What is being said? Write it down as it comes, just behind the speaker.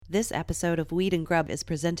This episode of Weed and Grub is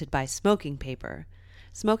presented by Smoking Paper.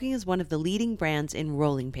 Smoking is one of the leading brands in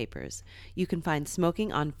rolling papers. You can find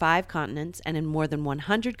Smoking on 5 continents and in more than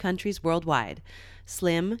 100 countries worldwide.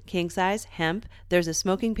 Slim, king size, hemp, there's a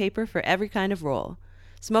smoking paper for every kind of roll.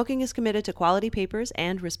 Smoking is committed to quality papers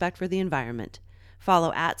and respect for the environment.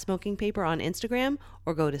 Follow @Smoking Paper on Instagram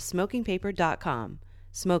or go to smokingpaper.com.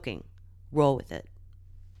 Smoking. Roll with it.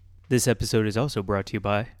 This episode is also brought to you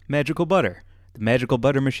by Magical Butter. The Magical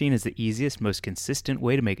Butter Machine is the easiest, most consistent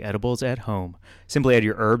way to make edibles at home. Simply add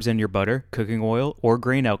your herbs and your butter, cooking oil, or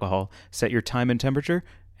grain alcohol, set your time and temperature,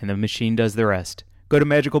 and the machine does the rest. Go to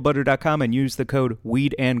magicalbutter.com and use the code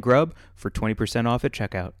WEEDANDGRUB for 20% off at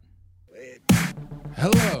checkout.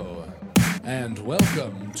 Hello, and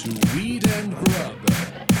welcome to Weed and Grub.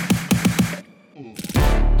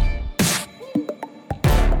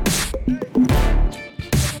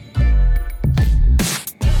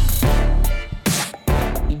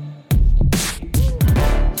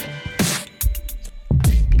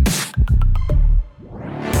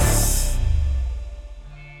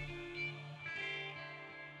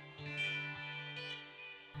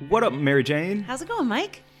 What up, Mary Jane? How's it going,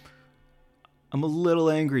 Mike? I'm a little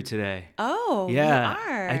angry today. Oh, Yeah,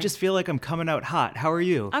 you are. I just feel like I'm coming out hot. How are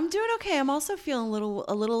you? I'm doing okay. I'm also feeling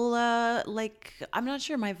a little like, I'm not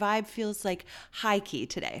sure. My vibe feels like high key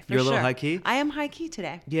today. For You're a little sure. high key? I am high key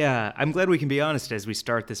today. Yeah, I'm glad we can be honest as we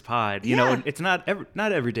start this pod. You Yeah. know, it's not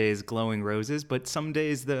every day is glowing roses, but some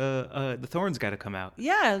days the thorns got to come out.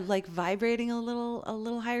 Yeah, like vibrating a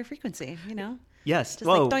little higher frequency, you know? Yes. Just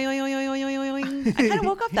like doing, doing, doing, doing. I kind of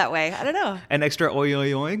woke up that way. I don't know. An extra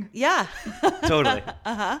oing. Yeah. Totally.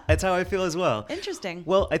 That's how I feel as well. Interesting.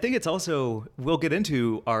 Well, I think it's also, we'll get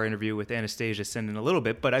into our interview with Anastasia Sin in a little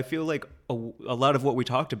bit, but I feel like a lot of what we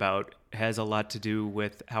talked about has a lot to do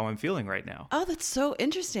with how I'm feeling right now. Oh, that's so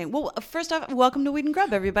interesting. Well, first off, welcome to Weed and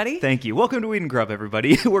Grub, everybody. Thank you. Welcome to Weed and Grub,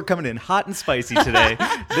 everybody. We're coming in hot and spicy today.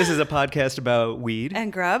 This is a podcast about weed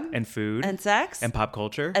And grub. and food And sex. and pop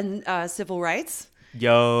culture. And civil rights.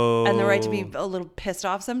 Yo. And the right to be a little pissed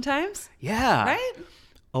off sometimes. Yeah. Right?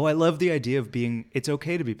 Oh, I love the idea of it's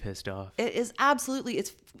okay to be pissed off. It is absolutely,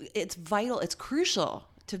 it's vital, it's crucial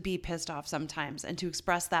to be pissed off sometimes and to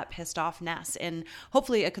express that pissed offness in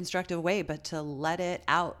hopefully a constructive way, but to let it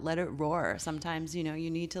out, let it roar. Sometimes, you know, you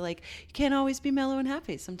need to you can't always be mellow and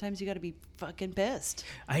happy. Sometimes you got to be fucking pissed.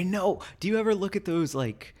 I know. Do you ever look at those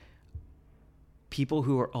people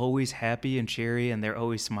who are always happy and cheery and they're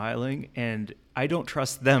always smiling, and I don't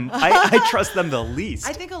trust them. I trust them the least.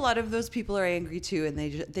 I think a lot of those people are angry too, and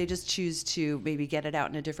they just choose to maybe get it out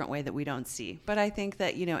in a different way that we don't see. But I think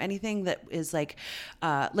that, you know, anything that is like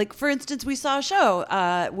for instance, we saw a show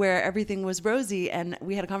where everything was rosy, and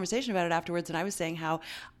we had a conversation about it afterwards, and I was saying how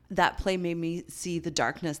that play made me see the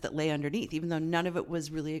darkness that lay underneath, even though none of it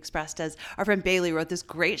was really expressed. As our friend Bailey wrote this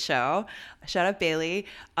great show, shout out Bailey,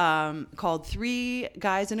 called 3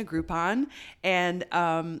 Guys in a Groupon, and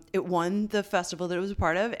it won the festival that it was a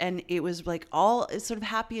part of, and it was all sort of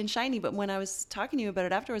happy and shiny. But when I was talking to you about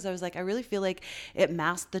it afterwards, I was like, I really feel like it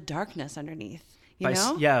masked the darkness underneath. You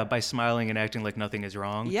know? Yeah, by smiling and acting like nothing is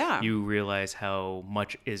wrong, Yeah. you realize how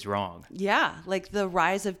much is wrong. Yeah, like the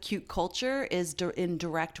rise of cute culture is in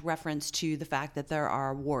direct reference to the fact that there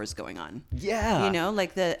are wars going on. Yeah. You know,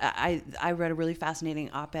 like I read a really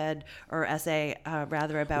fascinating op-ed or essay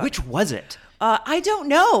rather about... Which was it? I don't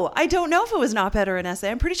know. I don't know if it was an op-ed or an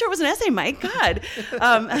essay. I'm pretty sure it was an essay, Mike. God.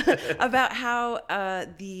 About how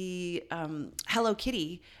the Hello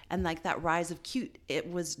Kitty and that rise of cute,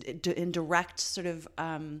 it was in direct sort of,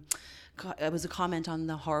 it was a comment on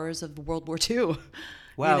the horrors of World War II.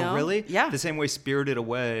 Wow, You know? really? Yeah. The same way Spirited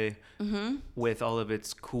Away, with all of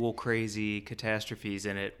its cool, crazy catastrophes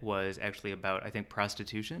in it, was actually about, I think,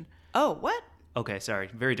 prostitution. Oh, what? Okay, sorry.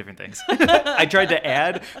 Very different things. I tried to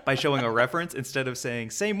add by showing a reference instead of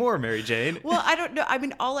saying, say more, Mary Jane. Well, I don't know. I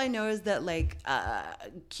mean, all I know is that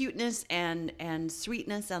cuteness and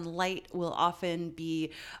sweetness and light will often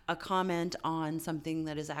be a comment on something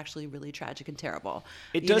that is actually really tragic and terrible.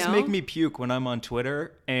 It does make me puke when I'm on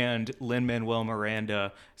Twitter and Lin-Manuel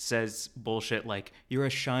Miranda says bullshit like, you're a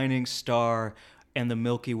shining star and the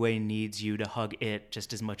Milky Way needs you to hug it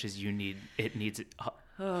just as much as it needs it.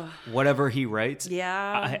 Whatever he writes,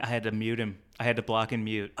 Yeah. I had to mute him. I had to block and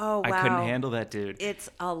mute. Oh, wow. I couldn't handle that dude. It's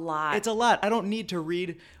a lot. It's a lot. I don't need to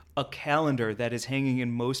read a calendar that is hanging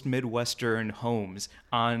in most Midwestern homes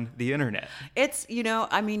on the internet. It's, you know,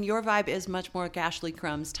 I mean, your vibe is much more Ghastly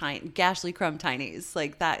Crumb Tinies,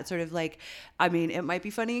 like that sort of like, I mean, it might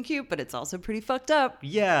be funny and cute, but it's also pretty fucked up.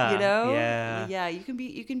 Yeah. You know? Yeah. Yeah.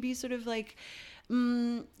 You can be sort of like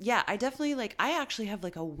Yeah, I definitely I actually have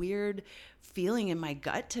like a weird feeling in my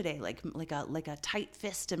gut today, like a tight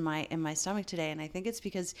fist in my stomach today, and I think it's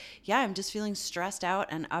because I'm just feeling stressed out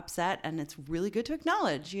and upset, and it's really good to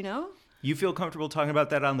acknowledge, You feel comfortable talking about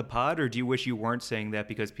that on the pod, or do you wish you weren't saying that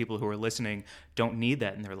because people who are listening don't need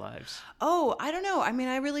that in their lives? Oh, I don't know. I mean,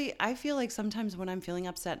 I feel like sometimes when I'm feeling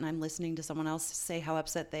upset and I'm listening to someone else say how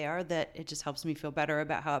upset they are, that it just helps me feel better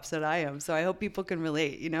about how upset I am. So I hope people can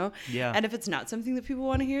relate, Yeah. And if it's not something that people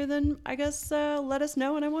want to hear, then I guess let us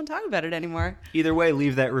know and I won't talk about it anymore. Either way,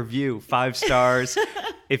 leave that review. 5 stars.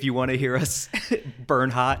 If you want to hear us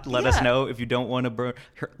burn hot, let us know. If you don't want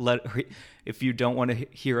to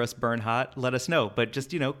hear us burn hot, let us know. But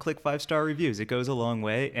just, click 5-star reviews. It goes a long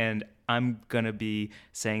way. And I'm going to be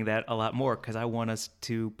saying that a lot more because I want us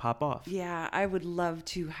to pop off. Yeah, I would love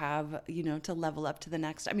to have, to level up to the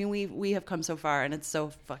next. I mean, we have come so far and it's so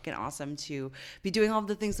fucking awesome to be doing all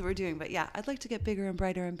the things that we're doing. But yeah, I'd like to get bigger and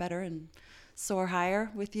brighter and better and soar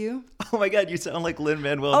higher with you. Oh my God, you sound like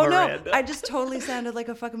Lin-Manuel Miranda. No, I just totally sounded like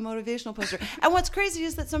a fucking motivational poster. And what's crazy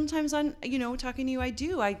is that sometimes on, talking to you,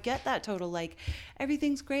 I get that total, like,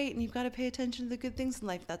 everything's great and you've got to pay attention to the good things in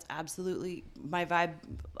life. That's absolutely my vibe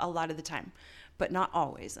a lot of the time, but not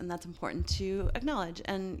always. And that's important to acknowledge.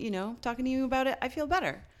 And, talking to you about it, I feel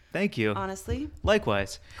better. Thank you. Honestly.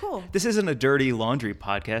 Likewise. Cool. This isn't a dirty laundry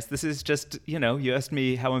podcast. This is just, you asked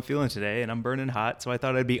me how I'm feeling today and I'm burning hot. So I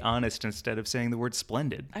thought I'd be honest instead of saying the word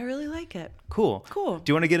splendid. I really like it. Cool. Do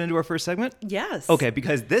you want to get into our first segment? Yes. Okay,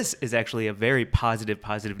 because this is actually a very positive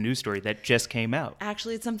news story that just came out.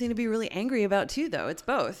 Actually, it's something to be really angry about too, though. It's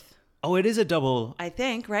both. Oh, it is a double. I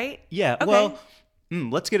think, right? Yeah. Okay. Well,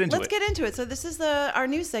 let's get into it. Let's get into it. So this is our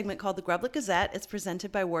news segment called the Grublik Gazette. It's presented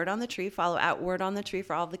by Word on the Tree. Follow @Word on the Tree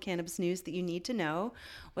for all of the cannabis news that you need to know.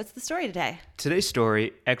 What's the story today? Today's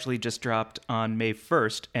story actually just dropped on May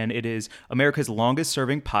 1st, and it is America's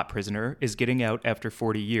longest-serving pot prisoner is getting out after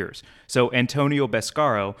 40 years. So Antonio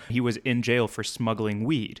Bascaro, he was in jail for smuggling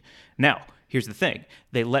weed. Now, here's the thing.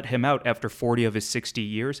 They let him out after 40 of his 60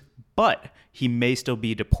 years, but he may still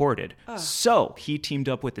be deported. So he teamed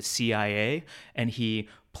up with the CIA, and he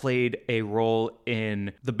played a role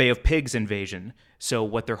in the Bay of Pigs invasion. So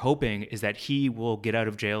what they're hoping is that he will get out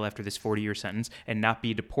of jail after this 40-year sentence and not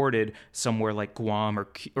be deported somewhere like Guam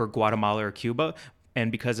or Guatemala or Cuba.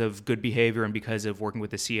 And because of good behavior and because of working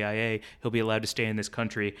with the CIA, he'll be allowed to stay in this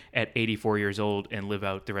country at 84 years old and live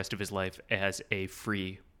out the rest of his life as a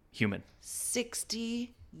free human.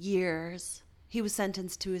 60 years. He was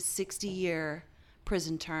sentenced to a 60-year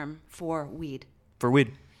prison term for weed. For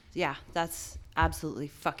weed. Yeah, that's absolutely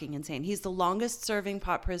fucking insane. He's the longest serving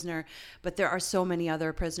pot prisoner, but there are so many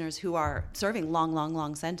other prisoners who are serving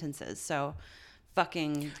long sentences. So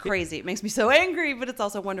fucking crazy. It makes me so angry, but it's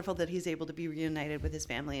also wonderful that he's able to be reunited with his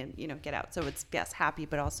family and, get out. So it's, yes, happy,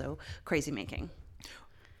 but also crazy making.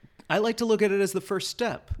 I like to look at it as the first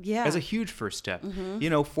step. Yeah. As a huge first step.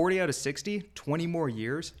 Mm-hmm. 40 out of 60, 20 more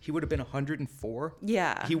years, he would have been 104.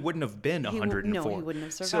 Yeah. He wouldn't have been 104. No, he wouldn't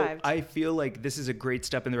have survived. So I feel like this is a great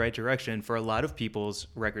step in the right direction for a lot of people's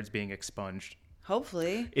records being expunged.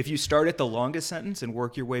 Hopefully. If you start at the longest sentence and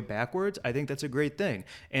work your way backwards, I think that's a great thing.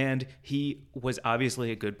 And he was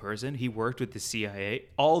obviously a good person. He worked with the CIA.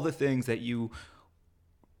 All the things that you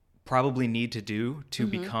probably need to do to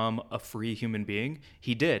become a free human being,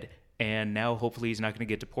 he did. And now hopefully he's not going to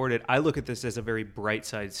get deported. I look at this as a very bright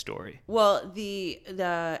side story. Well, the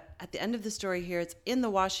at the end of the story here, it's in the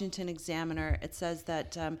Washington Examiner. It says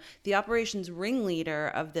that the operations ringleader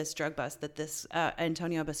of this drug bust that this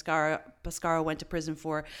Antonio Bascaro went to prison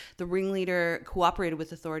for, the ringleader cooperated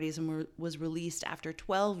with authorities and was released after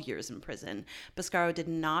 12 years in prison. Bascaro did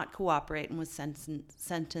not cooperate and was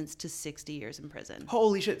sentenced to 60 years in prison.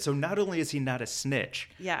 Holy shit. So not only is he not a snitch,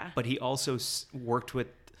 but he also worked with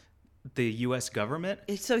the U.S. government?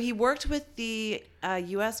 So he worked with the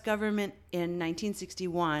U.S. government in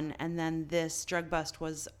 1961, and then this drug bust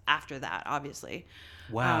was after that, obviously.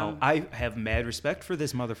 Wow. I have mad respect for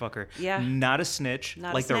this motherfucker. Yeah. Not a snitch.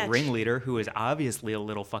 The ringleader, who is obviously a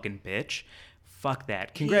little fucking bitch. Fuck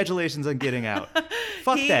that. Congratulations on getting out.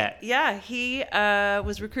 Fuck that. Yeah, he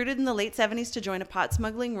was recruited in the late 70s to join a pot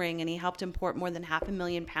smuggling ring, and he helped import more than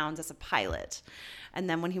 500,000 pounds as a pilot. And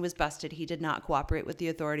then when he was busted, he did not cooperate with the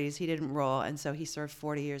authorities. He didn't roll. And so he served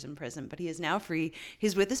 40 years in prison. But he is now free.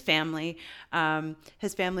 He's with his family.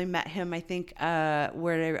 His family met him, I think,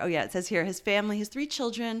 it says here, his 3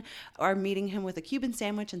 children are meeting him with a Cuban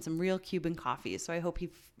sandwich and some real Cuban coffee. So I hope he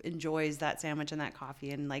enjoys that sandwich and that coffee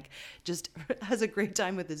and like just has a great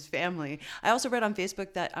time with his family. I also read on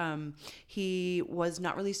Facebook that he was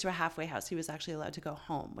not released to a halfway house. He was actually allowed to go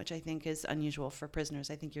home, which I think is unusual for prisoners.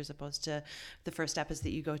 I think you're supposed to, the first step is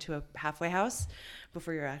that you go to a halfway house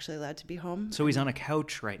before you're actually allowed to be home. So he's on a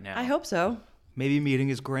couch right now. I hope so. Maybe meeting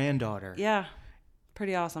his granddaughter. Yeah.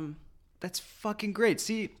 Pretty awesome. That's fucking great.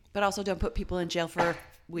 See, but also don't put people in jail for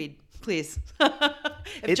weed, please.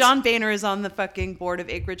 If John Boehner is on the fucking board of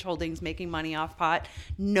Acreage Holdings making money off pot,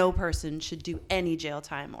 no person should do any jail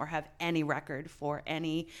time or have any record for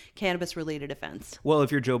any cannabis-related offense. Well,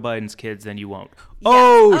 if you're Joe Biden's kids, then you won't. Yeah.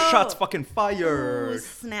 Oh, shots fucking fired. Ooh,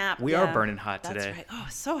 snap. We are burning hot today. That's right. Oh,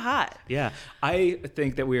 so hot. Yeah. I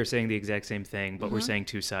think that we are saying the exact same thing, but we're saying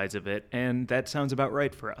two sides of it, and that sounds about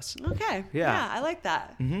right for us. Okay. Yeah. I like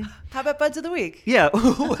that. Mm-hmm. How about Buds of the Week? Yeah.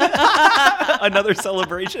 Another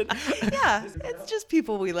celebration. Yeah. It's just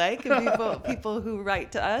people we like and people who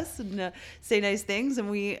write to us and say nice things, and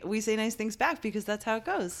we say nice things back because that's how it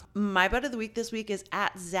goes. My Bud of the Week this week is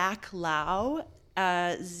at Zach Lau,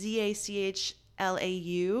 ZACHLAU,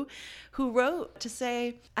 who wrote to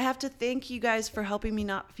say, I have to thank you guys for helping me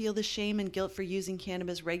not feel the shame and guilt for using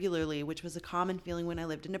cannabis regularly, which was a common feeling when I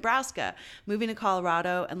lived in Nebraska. Moving to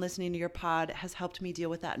Colorado and listening to your pod has helped me deal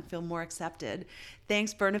with that and feel more accepted.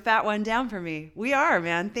 Thanks, burn a fat one down for me. We are,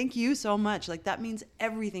 man. Thank you so much. Like, that means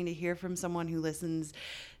everything to hear from someone who listens,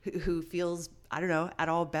 who feels, I don't know, at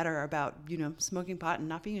all better about, smoking pot and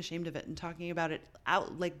not being ashamed of it and talking about it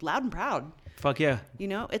out, like, loud and proud. Fuck yeah.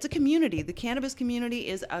 It's a community. The cannabis community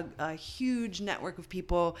is a huge network of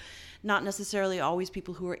people, not necessarily always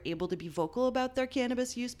people who are able to be vocal about their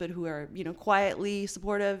cannabis use, but who are, quietly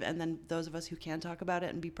supportive. And then those of us who can talk about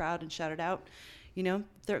it and be proud and shout it out.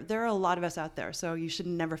 There are a lot of us out there, so you should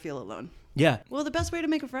never feel alone. Yeah. Well, the best way to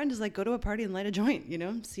make a friend is like go to a party and light a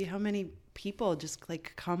joint, see how many people just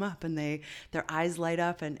like come up and their eyes light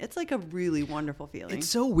up, and it's like a really wonderful feeling. It's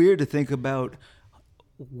so weird to think about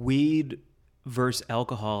weed versus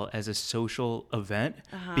alcohol as a social event,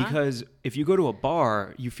 because if you go to a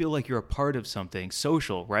bar, you feel like you're a part of something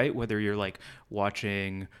social, right? Whether you're like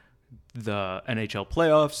watching the NHL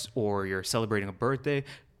playoffs or you're celebrating a birthday.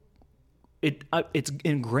 It's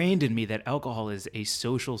ingrained in me that alcohol is a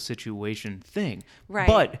social situation thing. Right.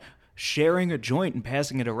 But sharing a joint and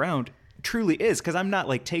passing it around truly is, because I'm not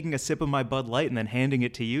like taking a sip of my Bud Light and then handing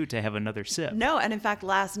it to you to have another sip. No, and in fact,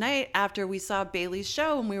 last night after we saw Bailey's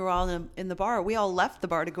show and we were all in the bar, we all left the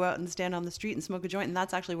bar to go out and stand on the street and smoke a joint, and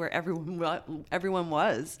that's actually where everyone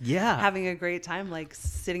was. Yeah. Having a great time, like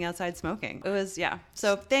sitting outside smoking. It was, yeah.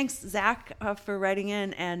 So thanks, Zach, for writing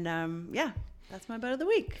in, and yeah. That's my Bud of the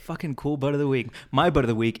Week. Fucking cool Bud of the Week. My Bud of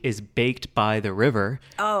the Week is Baked by the River.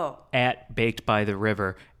 Oh. At Baked by the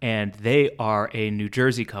River. And they are a New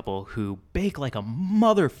Jersey couple who bake like a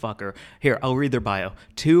motherfucker. Here, I'll read their bio.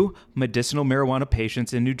 2 medicinal marijuana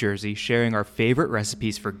patients in New Jersey sharing our favorite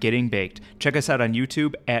recipes for getting baked. Check us out on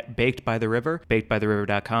YouTube at Baked by the River.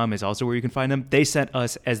 BakedByTheRiver.com is also where you can find them. They sent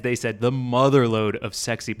us, as they said, the motherload of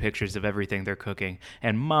sexy pictures of everything they're cooking.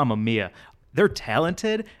 And mamma mia, they're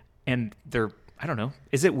talented and they're, I don't know.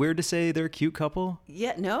 Is it weird to say they're a cute couple?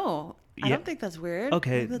 Yeah, no. I don't think that's weird.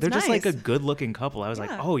 Okay, that's they're nice. just like a good-looking couple. I was like,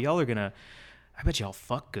 oh, y'all are gonna. I bet y'all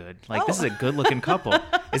fuck good. Like, this is a good-looking couple.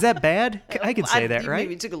 Is that bad? I can say that, right?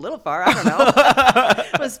 Maybe took a little far. I don't know. I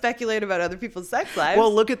want to speculate about other people's sex lives.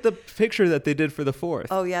 Well, look at the picture that they did for the 4th.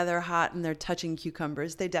 Oh yeah, they're hot and they're touching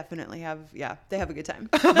cucumbers. They definitely have. Yeah, they have a good time.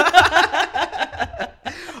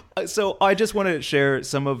 So I just want to share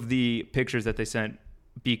some of the pictures that they sent,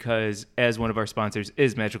 because as one of our sponsors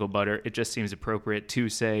is Magical Butter, it just seems appropriate to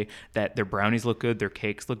say that their brownies look good, their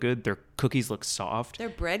cakes look good, their cookies look soft. Their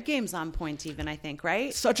bread game's on point even, I think,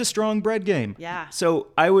 right? Such a strong bread game. Yeah. So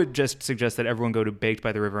I would just suggest that everyone go to Baked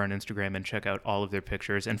by the River on Instagram and check out all of their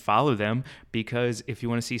pictures and follow them, because if you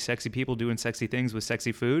want to see sexy people doing sexy things with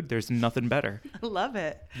sexy food, there's nothing better. I love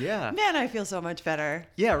it. Yeah. Man, I feel so much better.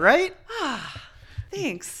 Yeah, right?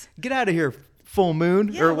 Thanks. Get out of here, full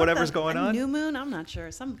moon, Yeah, or whatever's going on. New moon? I'm not sure.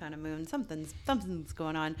 Some kind of moon. Something's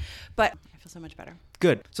going on. But I feel so much better.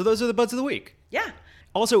 Good. So those are the Buds of the Week. Yeah.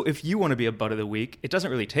 Also, if you want to be a Bud of the Week, it doesn't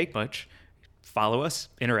really take much. Follow us,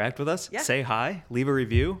 interact with us, say hi, leave a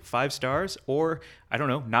review, 5 stars, or, I don't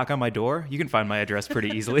know, knock on my door. You can find my address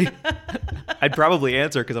pretty easily. I'd probably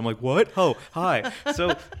answer because I'm like, what? Oh, hi.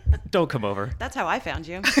 So don't come over. That's how I found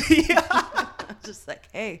you. Yeah. Just like,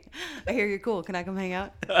 hey, I hear you're cool. Can I come hang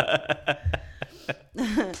out?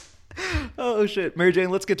 Oh, shit. Mary Jane,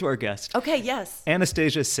 let's get to our guest. Okay, yes.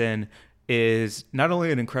 Anastasia Sin is not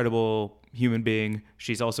only an incredible human being,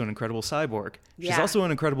 she's also an incredible cyborg. She's Yeah. also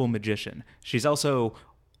an incredible magician. She's also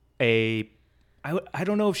I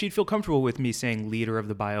don't know if she'd feel comfortable with me saying leader of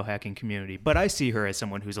the biohacking community, but I see her as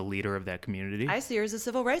someone who's a leader of that community. I see her as a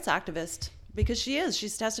civil rights activist because she is.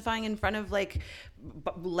 She's testifying in front of like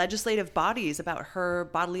legislative bodies about her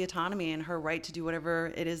bodily autonomy and her right to do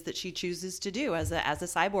whatever it is that she chooses to do as a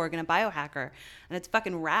cyborg and a biohacker. And it's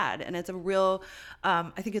fucking rad. And it's a real, I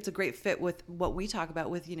think it's a great fit with what we talk about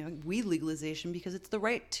with, weed legalization, because it's the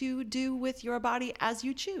right to do with your body as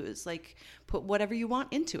you choose. Like put whatever you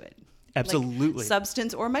want into it. Absolutely. Like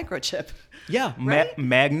substance or microchip. Yeah, Right?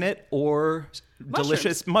 magnet or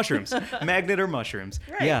delicious mushrooms. Magnet or mushrooms.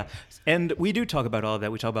 Right. Yeah. And we do talk about all of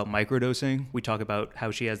that. We talk about microdosing. We talk about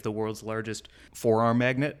how she has the world's largest forearm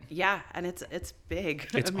magnet. Yeah, and it's big.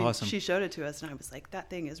 It's awesome. She showed it to us, and I was like, that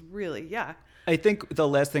thing is really, yeah. I think the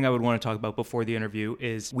last thing I would want to talk about before the interview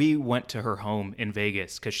is we went to her home in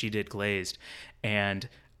Vegas because she did Glazed. And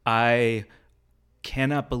I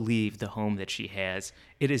cannot believe the home that she has.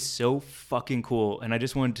 It is so fucking cool. And I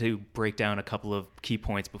just wanted to break down a couple of key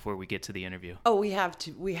points before we get to the interview. Oh, we have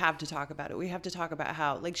to talk about it. We have to talk about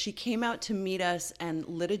how, like, she came out to meet us and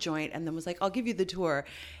lit a joint and then was like, I'll give you the tour.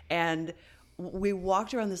 And we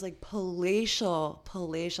walked around this like palatial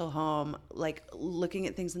home, like looking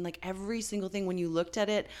at things, and like every single thing, when you looked at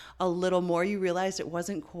it a little more, you realized it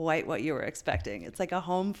wasn't quite what you were expecting. It's like a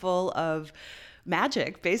home full of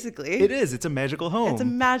magic, basically. It is. It's a magical home. It's a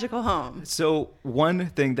magical home. So one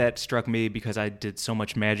thing that struck me, because I did so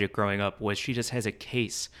much magic growing up, was she just has a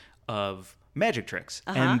case of magic tricks.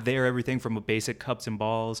 And they're everything from a basic cups and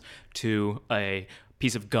balls to a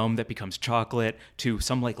piece of gum that becomes chocolate to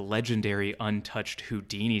some like legendary untouched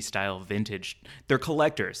Houdini style vintage. They're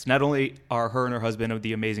collectors. Not only are her and her husband of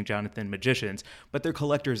the Amazing Jonathan magicians, but they're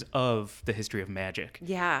collectors of the history of magic.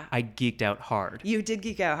 Yeah. I geeked out hard. You did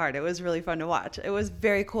geek out hard. It was really fun to watch. It was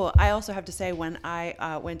very cool. I also have to say, when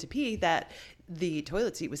I went to pee, that the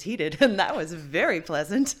toilet seat was heated, and that was very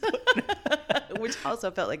pleasant, which also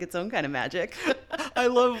felt like its own kind of magic. I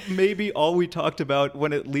love maybe all we talked about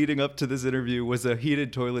leading up to this interview was a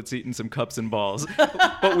heated toilet seat and some cups and balls.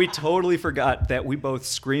 But we totally forgot that we both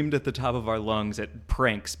screamed at the top of our lungs at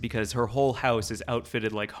pranks because her whole house is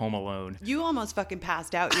outfitted like Home Alone. You almost fucking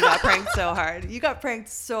passed out. You got pranked so hard. You got pranked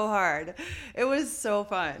so hard. It was so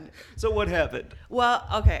fun. So what happened? Well,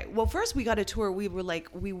 okay. Well, first we got a tour. We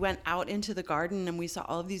went out into the garden and we saw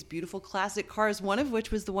all of these beautiful classic cars, one of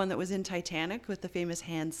which was the one that was in Titanic with the famous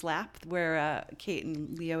hand slap where Kate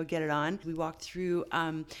and Leo would get it on. We walked through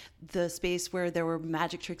the space where there were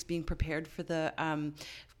magic tricks being prepared for the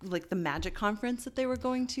the magic conference that they were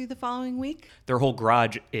going to the following week. Their whole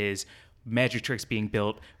garage is magic tricks being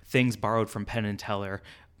built, things borrowed from Penn and Teller,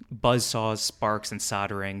 buzzsaws, sparks, and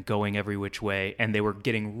soldering going every which way, and they were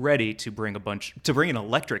getting ready to bring an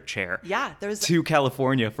electric chair to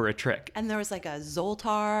California for a trick. And there was like a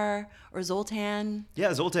Zoltar or Zoltan.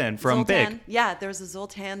 Yeah, Zoltan from Big. Yeah, there was a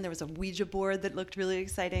Zoltan. There was a Ouija board that looked really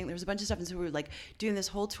exciting. There was a bunch of stuff. And so we were like doing this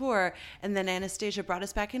whole tour. And then Anastasia brought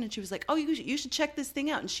us back in and she was like, oh, you should check this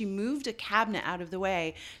thing out. And she moved a cabinet out of the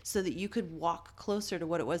way so that you could walk closer to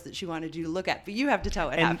what it was that she wanted you to look at. But you have to tell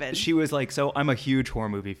what happened. She was like, so I'm a huge horror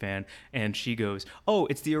movie fan. And she goes, oh,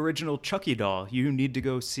 it's the original Chucky doll. You need to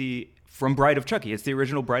go see from Bride of Chucky. It's the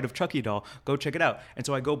original Bride of Chucky doll. Go check it out. And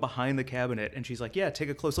so I go behind the cabinet and she's like, yeah, take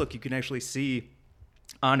a close look. You can actually see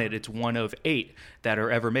on it, it's one of 8 that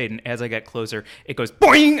are ever made. And as I got closer, it goes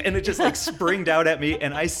boing, and it just like springed out at me.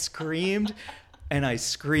 And I screamed and I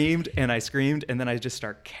screamed and I screamed. And then I just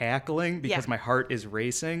start cackling because my heart is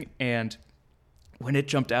racing. And when it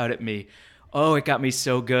jumped out at me, oh, it got me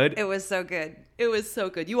so good. It was so good. It was so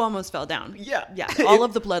good. You almost fell down. Yeah. Yeah. All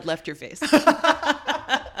of the blood left your face.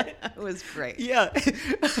 It was great. Yeah.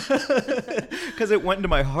 Because it went into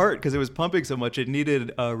my heart because it was pumping so much. It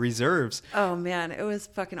needed reserves. Oh, man. It was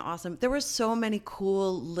fucking awesome. There were so many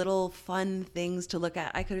cool little fun things to look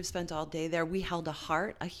at. I could have spent all day there. We held a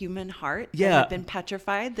heart, a human heart that had been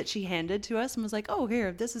petrified that she handed to us and was like, oh,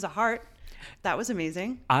 here, this is a heart. That was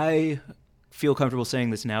amazing. I feel comfortable saying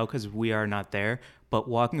this now because we are not there, but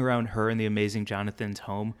walking around her and the Amazing Jonathan's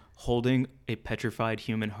home holding a petrified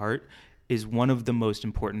human heart is one of the most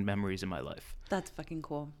important memories in my life. That's fucking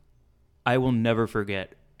cool. I will never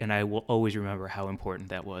forget, and I will always remember how important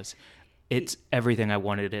that was. It's everything I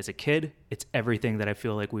wanted as a kid. It's everything that I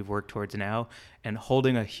feel like we've worked towards now. And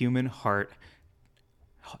holding a human heart,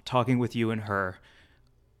 talking with you and her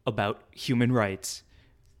about human rights,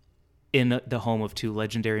 in the home of two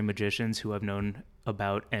legendary magicians who I've known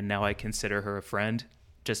about, and now I consider her a friend,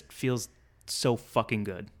 just feels so fucking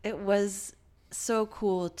good. It was so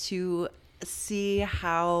cool to see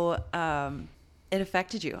how it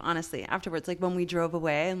affected you, honestly, afterwards. Like when we drove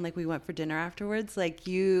away and like we went for dinner afterwards, like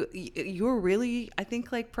you were really, I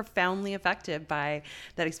think, like profoundly affected by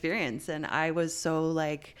that experience. And I was so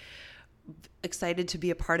like excited to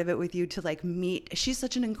be a part of it with you, to like meet. She's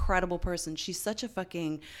such an incredible person. She's such a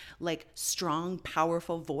fucking like strong,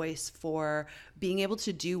 powerful voice for being able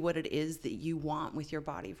to do what it is that you want with your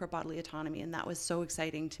body, for bodily autonomy. And that was so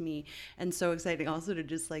exciting to me, and so exciting also to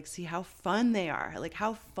just like see how fun they are, like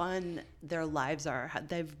how fun their lives are. How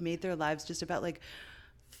they've made their lives just about like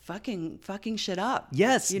fucking shit up.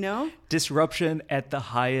 Yes. You know? Disruption at the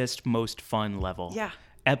highest, most fun level. Yeah.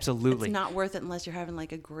 Absolutely. It's not worth it unless you're having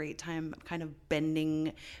like a great time kind of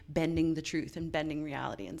bending the truth and bending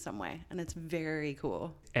reality in some way. And it's very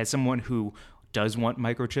cool. As someone who does want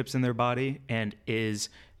microchips in their body and feels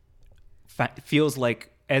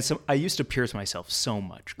like, I used to pierce myself so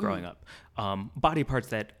much growing up. Body parts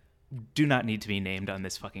that do not need to be named on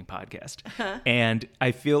this fucking podcast. And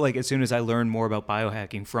I feel like as soon as I learned more about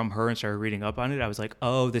biohacking from her and started reading up on it, I was like,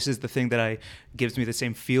 oh, this is the thing that gives me the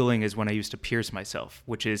same feeling as when I used to pierce myself,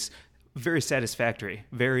 which is very satisfactory.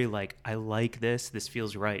 Very like, I like this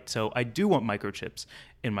feels right. So I do want microchips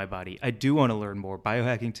in my body. I do want to learn more.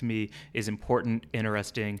 Biohacking to me is important,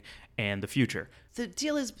 interesting, and the future. The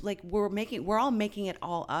deal is like we're all making it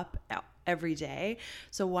all up every day.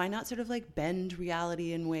 So why not sort of like bend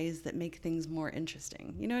reality in ways that make things more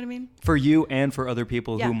interesting? You know what I mean? For you and for other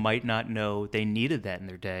people Yeah. who might not know they needed that in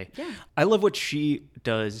their day. Yeah. I love what she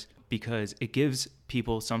does because it gives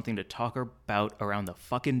people something to talk about around the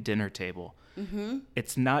fucking dinner table. Mm-hmm.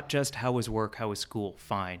 It's not just how was work, how was school,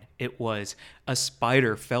 fine. It was a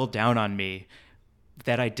spider fell down on me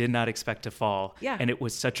that I did not expect to fall. Yeah. And it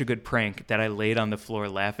was such a good prank that I laid on the floor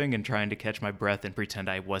laughing and trying to catch my breath and pretend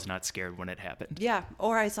I was not scared when it happened. Yeah.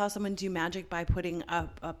 Or I saw someone do magic by putting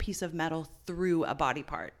a piece of metal through a body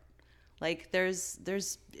part. Like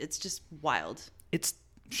it's just wild.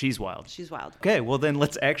 She's wild. She's wild. Okay, well then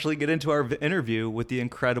let's actually get into our interview with the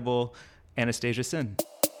incredible Anastasia Sin.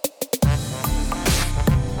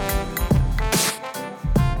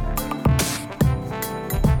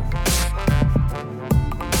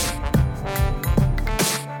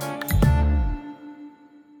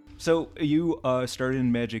 So you started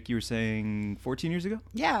in magic, you were saying 14 years ago?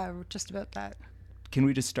 Yeah, just about that. Can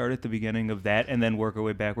we just start at the beginning of that and then work our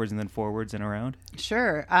way backwards and then forwards and around?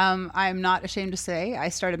 Sure. I'm not ashamed to say I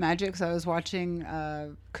started magic because I was watching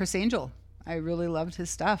Chris Angel. I really loved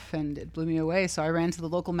his stuff and it blew me away. So I ran to the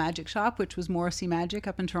local magic shop, which was Morrissey Magic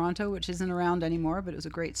up in Toronto, which isn't around anymore, but it was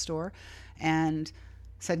a great store, and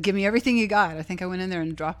said, give me everything you got. I think I went in there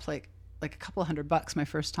and dropped like a couple $100 my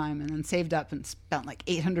first time, and then saved up and spent like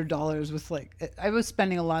 $800 with I was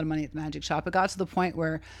spending a lot of money at the magic shop. It got to the point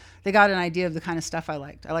where they got an idea of the kind of stuff I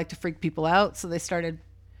liked. I like to freak people out, so they started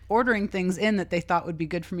ordering things in that they thought would be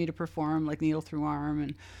good for me to perform, like needle through arm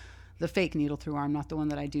and the fake needle through arm, not the one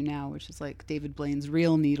that I do now, which is like David Blaine's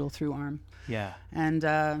real needle through arm. Yeah. And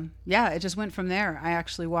it just went from there. I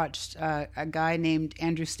actually watched a guy named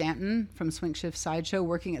Andrew Stanton from Swing Shift Sideshow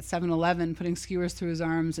working at 7-Eleven, putting skewers through his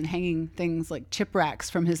arms and hanging things like chip racks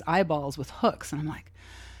from his eyeballs with hooks. And I'm like,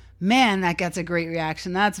 man, that gets a great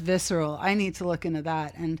reaction. That's visceral. I need to look into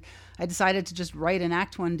that. And I decided to just write an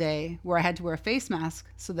act one day where I had to wear a face mask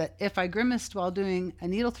so that if I grimaced while doing a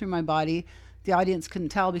needle through my body, the audience couldn't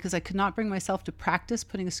tell, because I could not bring myself to practice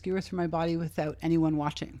putting a skewer through my body without anyone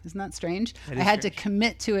watching. Isn't that strange? I had to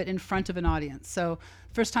commit to it in front of an audience. So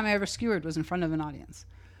the first time I ever skewered was in front of an audience.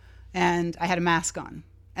 And I had a mask on.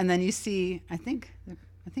 And then you see, I think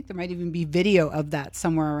there might even be video of that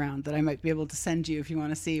somewhere around that I might be able to send you if you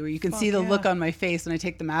want to see, where you can see the look on my face when I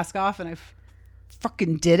take the mask off and I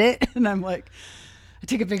fucking did it. And I'm like, I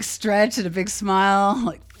take a big stretch and a big smile,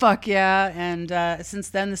 like, fuck yeah. And since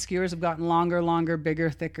then, the skewers have gotten longer, bigger,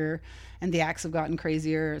 thicker, and the acts have gotten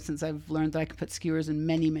crazier since I've learned that I can put skewers in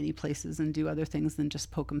many, many places and do other things than just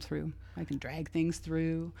poke them through. I can drag things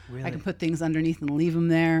through. Really? I can put things underneath and leave them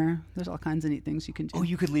there. There's all kinds of neat things you can do. Oh,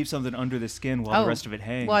 you could leave something under the skin while the rest of it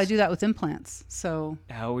hangs. Well, I do that with implants. So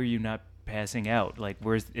how are you not passing out? Like,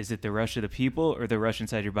 is it the rush of the people or the rush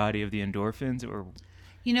inside your body of the endorphins, or...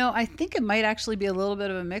 You know, I think it might actually be a little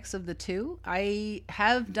bit of a mix of the two. I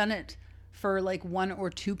have done it for like 1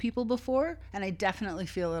 or 2 people before, and I definitely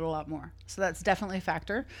feel it a lot more. So that's definitely a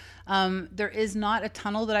factor. There is not a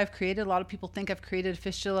tunnel that I've created. A lot of people think I've created a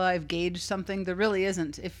fistula, I've gauged something. There really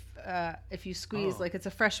isn't. If if you squeeze, like it's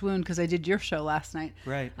a fresh wound because I did your show last night.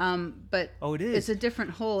 Right. But it is. It's a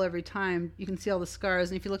different hole every time. You can see all the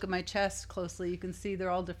scars, and if you look at my chest closely, you can see they're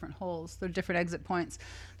all different holes. They're different exit points.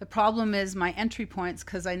 The problem is my entry points,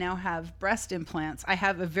 because I now have breast implants. I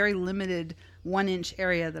have a very limited 1-inch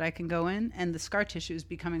area that I can go in, and the scar tissue is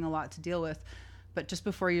becoming a lot to deal with. But just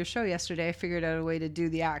before your show yesterday, I figured out a way to do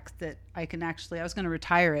the act that I can actually, I was going to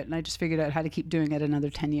retire it, and I just figured out how to keep doing it another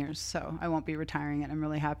 10 years. So I won't be retiring it. I'm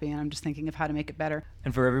really happy, and I'm just thinking of how to make it better.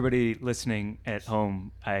 And for everybody listening at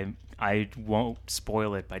home, I won't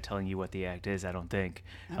spoil it by telling you what the act is, I don't think.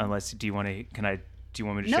 Unless, do you want me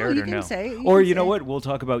to share it or no? Or you know what? We'll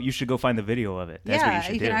talk about, you should go find the video of it. That's what you should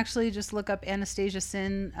do. You can actually just look up Anastasia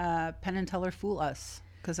Sin, Penn and Teller Fool Us.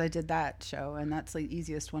 Because I did that show, and that's the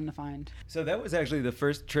easiest one to find. So that was actually the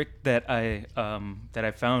first trick that I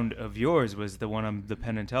found of yours, was the one on the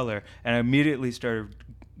Penn and Teller, and I immediately started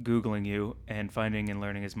Googling you and finding and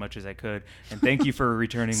learning as much as I could. And thank you for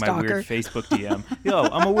returning my weird Facebook DM. Yo,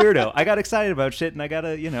 I'm a weirdo. I got excited about shit, and I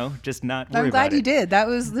gotta, just not worry about it. I'm glad you did. That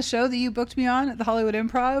was the show that you booked me on at the Hollywood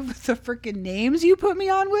Improv. The freaking names you put me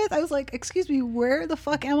on with. I was like, excuse me, where the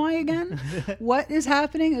fuck am I again? What is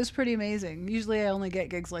happening? It was pretty amazing. Usually I only get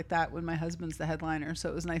gigs like that when my husband's the headliner, so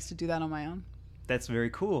it was nice to do that on my own. That's very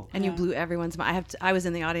cool. And you blew everyone's mind. I was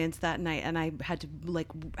in the audience that night, and I had to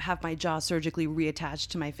have my jaw surgically reattached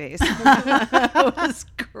to my face. It was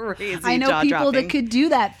crazy. I know people that could do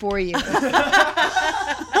that for you.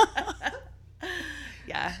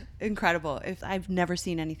 Yeah, incredible. I've never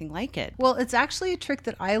seen anything like it. Well, it's actually a trick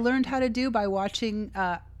that I learned how to do by watching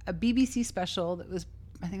a BBC special that was,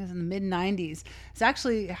 I think it was in the mid-90s. It's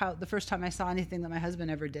actually the first time I saw anything that my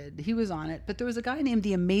husband ever did. He was on it. But there was a guy named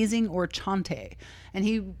the Amazing Orchante. And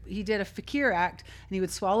he did a fakir act, and he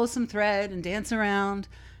would swallow some thread and dance around.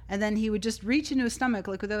 And then he would just reach into his stomach,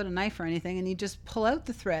 like without a knife or anything, and he'd just pull out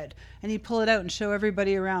the thread. And he'd pull it out and show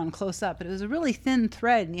everybody around close up. But it was a really thin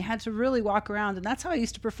thread, and you had to really walk around. And that's how I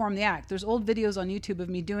used to perform the act. There's old videos on YouTube of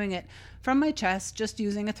me doing it from my chest, just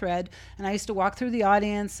using a thread. And I used to walk through the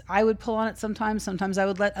audience. I would pull on it sometimes. Sometimes I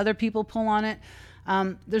would let other people pull on it.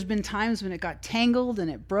 There's been times when it got tangled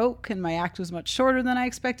and it broke, and my act was much shorter than I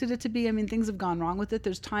expected it to be. I mean, things have gone wrong with it.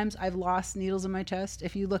 There's times I've lost needles in my chest.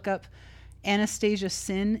 If you look up Anastasia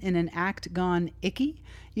Sin in an act gone icky,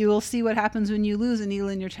 you will see what happens when you lose a needle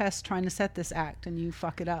in your chest trying to set this act, and you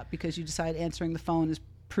fuck it up because you decide answering the phone is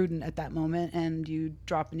prudent at that moment, and you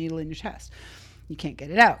drop a needle in your chest. You can't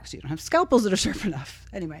get it out because you don't have scalpels that are sharp enough.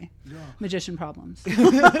 Anyway, magician problems.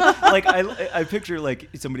 Like I picture like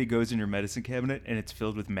somebody goes in your medicine cabinet and it's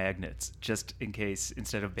filled with magnets, just in case,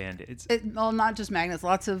 instead of Band-Aids. Well, not just magnets,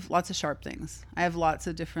 lots of sharp things. I have lots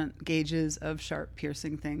of different gauges of sharp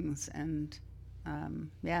piercing things, and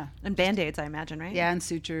and Band-Aids, I imagine, right? Yeah, and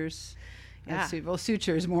sutures. Yeah. Well,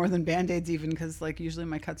 sutures more than Band-Aids, even, because like usually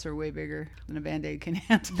my cuts are way bigger than a Band-Aid can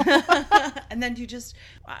handle. And then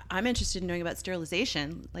I'm interested in knowing about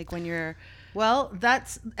sterilization, like when you're... Well,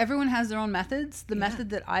 everyone has their own methods. The method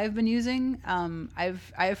that I've been using, I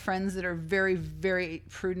have friends that are very, very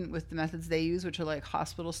prudent with the methods they use, which are like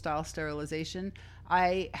hospital-style sterilization.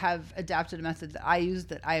 I have adapted a method that I use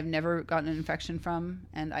that I have never gotten an infection from,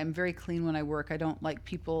 and I'm very clean when I work. I don't like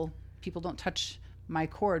people don't touch my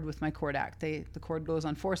cord with my cord act. The cord goes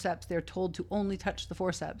on forceps. They're told to only touch the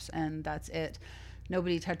forceps, and that's it.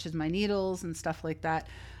 Nobody touches my needles and stuff like that.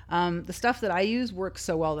 The stuff that I use works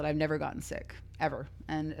so well that I've never gotten sick, ever.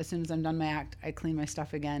 And as soon as I'm done my act, I clean my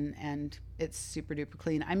stuff again, and it's super duper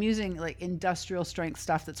clean. I'm using like industrial strength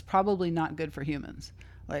stuff that's probably not good for humans.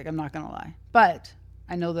 Like, I'm not going to lie. But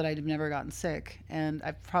I know that I've never gotten sick, and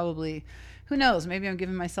I've probably... Who knows? Maybe I'm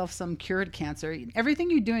giving myself some cured cancer.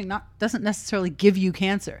 Everything you're doing doesn't necessarily give you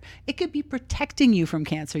cancer. It could be protecting you from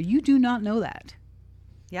cancer. You do not know that.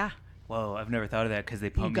 Yeah. Whoa, I've never thought of that because they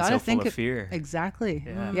pump me so full of fear. Exactly.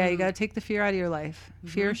 Yeah, you got to take the fear out of your life. Mm-hmm.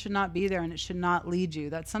 Fear should not be there, and it should not lead you.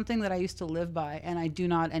 That's something that I used to live by, and I do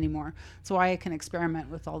not anymore. That's why I can experiment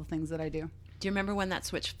with all the things that I do. Do you remember when that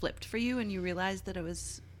switch flipped for you and you realized that it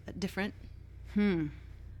was different?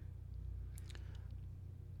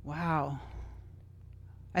 Wow.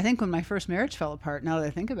 I think when my first marriage fell apart, now that I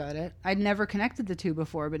think about it, I'd never connected the two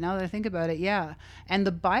before, but now that I think about it, yeah. And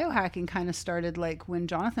the biohacking kind of started like when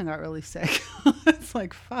Jonathan got really sick. It's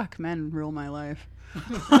like, fuck, men rule my life.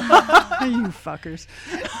 You fuckers.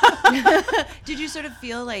 Did you sort of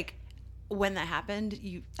feel like when that happened,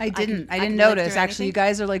 I didn't notice. Actually, you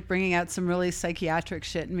guys are like bringing out some really psychiatric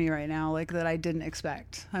shit in me right now, like that I didn't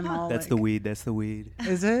expect. I'm all That's the weed. That's the weed.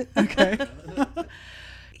 Is it? Okay.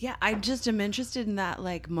 Yeah, I just am interested in that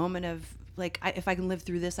like moment of like if I can live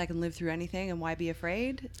through this, I can live through anything, and why be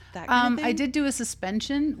afraid? That kind of thing. I did do a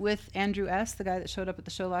suspension with Andrew S., the guy that showed up at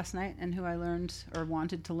the show last night and who I learned or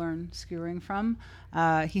wanted to learn skewering from.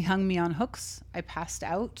 He hung me on hooks. I passed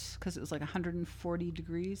out because it was like 140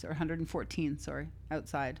 degrees or 114,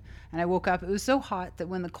 outside. And I woke up. It was so hot that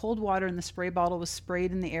when the cold water in the spray bottle was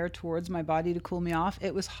sprayed in the air towards my body to cool me off,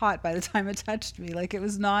 it was hot by the time it touched me. Like, it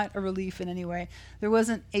was not a relief in any way. There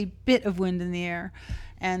wasn't a bit of wind in the air.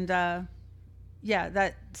 And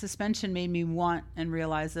that suspension made me want and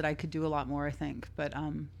realize that I could do a lot more, I think. But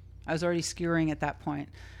I was already skewering at that point.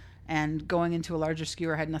 And going into a larger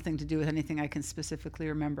skewer had nothing to do with anything I can specifically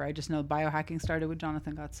remember. I just know biohacking started when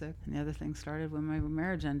Jonathan got sick. And the other thing started when my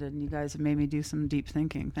marriage ended. And you guys have made me do some deep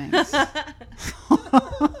thinking. Thanks.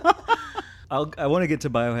 I want to get to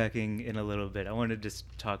biohacking in a little bit. I want to just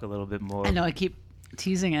talk a little bit more. I know I keep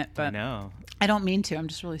teasing it, but I know. I don't mean to. I'm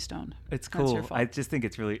just really stoned. It's That's your cool. fault. I just think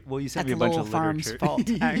it's really... Well, you sent That's me a bunch Lowell of Farms' literature.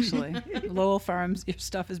 fault, actually. Lowell Farms, your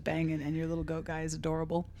stuff is banging, and your little goat guy is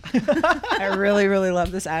adorable. I really, really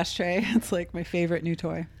love this ashtray. It's like my favorite new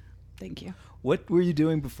toy. Thank you. What were you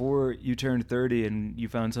doing before you turned 30 and you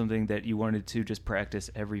found something that you wanted to just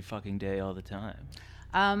practice every fucking day all the time?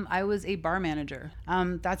 I was a bar manager.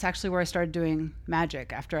 That's actually where I started doing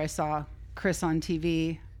magic. After I saw Chris on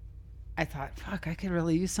TV, I thought, fuck, I could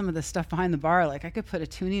really use some of this stuff behind the bar. Like, I could put a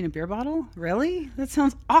toonie in a beer bottle? Really? That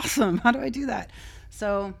sounds awesome. How do I do that?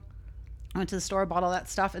 So I went to the store, bought all that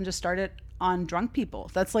stuff, and just started on drunk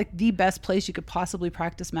people. That's like the best place you could possibly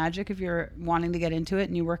practice magic if you're wanting to get into it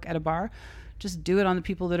and you work at a bar. Just do it on the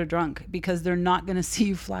people that are drunk, because they're not going to see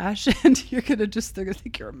you flash, and they're going to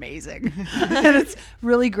think you're amazing. And it's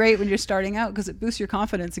really great when you're starting out because it boosts your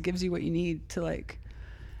confidence. It gives you what you need to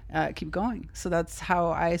keep going. So that's how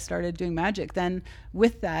I started doing magic. Then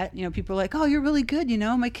with that, people are like, oh, you're really good.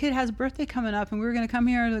 My kid has a birthday coming up and we were going to come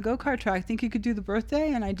here to the go-kart track. Think you could do the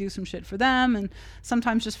birthday? And I do some shit for them. And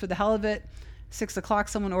sometimes just for the hell of it, 6 o'clock,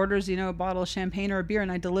 someone orders, a bottle of champagne or a beer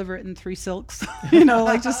and I deliver it in 3 silks,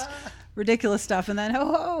 just ridiculous stuff. And then,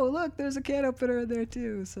 oh, look, there's a can opener there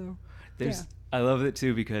too. So I love it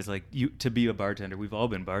too, because to be a bartender, we've all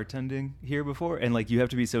been bartending here before, and you have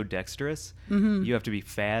to be so dexterous. Mm-hmm. You have to be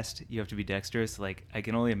fast. You have to be dexterous. I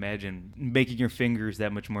can only imagine making your fingers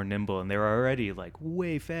that much more nimble, and they're already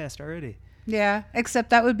way fast already. Yeah,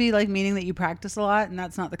 except that would be meaning that you practice a lot, and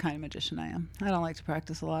that's not the kind of magician I am. I don't like to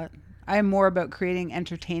practice a lot. I am more about creating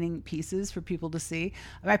entertaining pieces for people to see.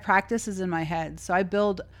 My practice is in my head, so I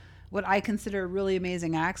build what I consider really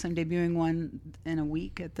amazing acts. I'm debuting one in a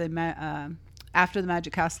week at the after the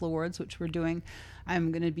Magic Castle Awards, which we're doing.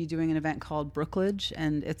 I'm going to be doing an event called Brookledge,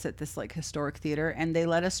 and it's at this historic theater, and they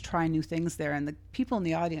let us try new things there. And the people in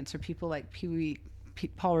the audience are people like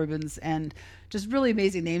Paul Rubens, and just really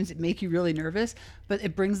amazing names that make you really nervous, but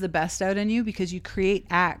it brings the best out in you because you create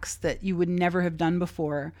acts that you would never have done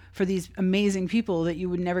before for these amazing people that you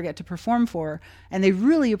would never get to perform for, and they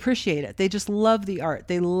really appreciate it. They just love the art.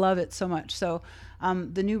 They love it so much. So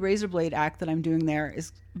the new Razorblade act that I'm doing there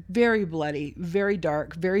is very bloody, very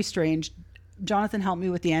dark, very strange. Jonathan helped me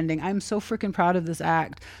with the ending. I'm so freaking proud of this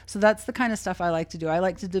act. So that's the kind of stuff I like to do. I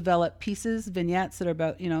like to develop pieces, vignettes that are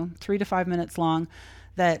about 3 to 5 minutes long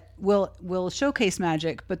that will showcase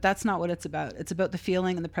magic, but that's not what it's about. It's about the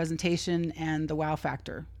feeling and the presentation and the wow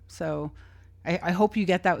factor. So I hope you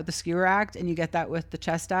get that with the Skewer act and you get that with the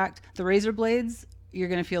chest act. The Razor Blades, you're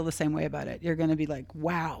going to feel the same way about it. You're going to be like,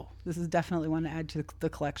 wow, this is definitely one to add to the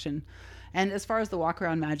collection. And as far as the walk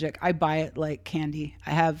around magic, I buy it like candy.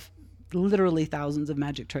 I have literally thousands of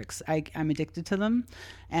magic tricks. I'm addicted to them,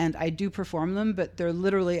 and I do perform them, but they're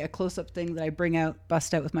literally a close-up thing that I bring out,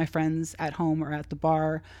 bust out with my friends at home or at the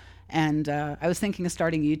bar. And I was thinking of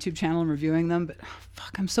starting a YouTube channel and reviewing them, but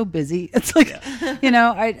fuck, I'm so busy. It's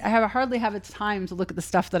I hardly have a time to look at the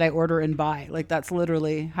stuff that I order and buy. That's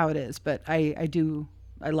literally how it is. But I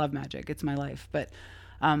love magic. It's my life. But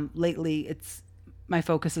lately, my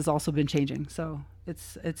focus has also been changing. So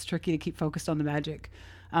it's tricky to keep focused on the magic.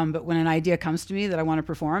 But when an idea comes to me that I want to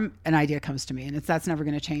perform, an idea comes to me, and that's never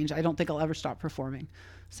going to change. I don't think I'll ever stop performing.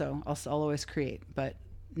 So I'll always create. But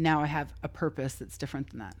now I have a purpose that's different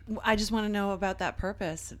than that. I just want to know about that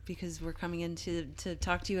purpose, because we're coming in to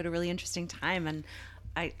talk to you at a really interesting time, and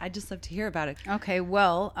I'd just love to hear about it. Okay,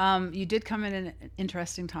 well, you did come in an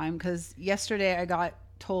interesting time, because yesterday I got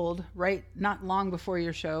told, not long before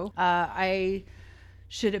your show, I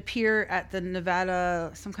should appear at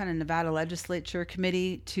the some kind of Nevada legislature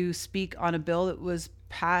committee to speak on a bill that was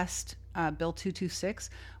passed, Bill 226,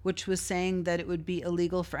 which was saying that it would be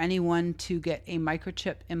illegal for anyone to get a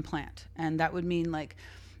microchip implant. And that would mean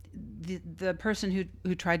the person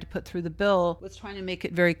who tried to put through the bill was trying to make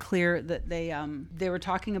it very clear that they were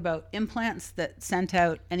talking about implants that sent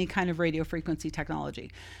out any kind of radio frequency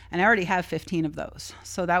technology. And I already have 15 of those.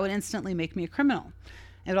 So that would instantly make me a criminal.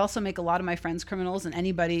 It would also make a lot of my friends criminals, and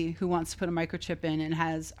anybody who wants to put a microchip in and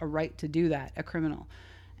has a right to do that, a criminal.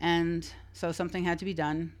 And so something had to be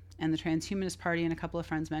done. And the Transhumanist Party and a couple of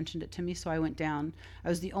friends mentioned it to me, so I went down. I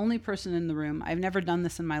was the only person in the room. I've never done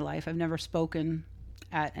this in my life. I've never spoken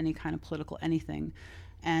at any kind of political anything.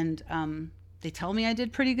 And they tell me I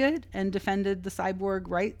did pretty good and defended the cyborg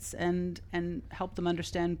rights and helped them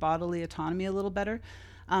understand bodily autonomy a little better.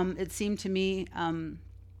 It seemed to me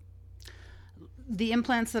the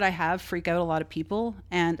implants that I have freak out a lot of people,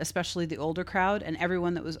 and especially the older crowd, and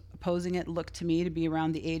everyone that was opposing it looked to me to be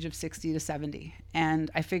around the age of 60 to 70.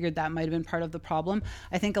 And I figured that might have been part of the problem.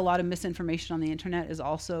 I think a lot of misinformation on the internet is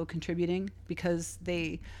also contributing, because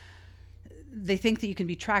they think that you can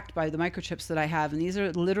be tracked by the microchips that I have. And these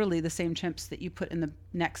are literally the same chips that you put in the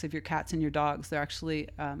necks of your cats and your dogs. They're actually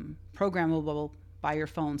programmable by your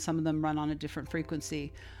phone. Some of them run on a different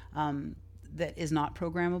frequency that is not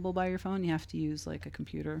programmable by your phone. You have to use like a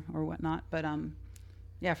computer or whatnot. But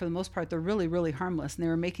yeah, for the most part, they're really, really harmless. And they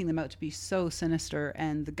were making them out to be so sinister,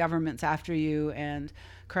 and the government's after you, and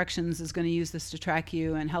corrections is going to use this to track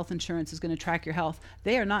you, and health insurance is going to track your health.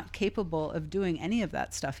 They are not capable of doing any of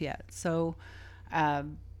that stuff yet. So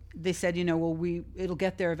they said, it'll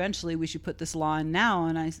get there eventually. We should put this law in now.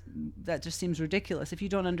 And that just seems ridiculous. If you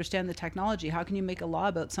don't understand the technology, how can you make a law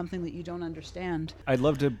about something that you don't understand? I'd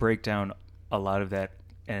love to break down a lot of that,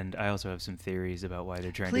 and I also have some theories about why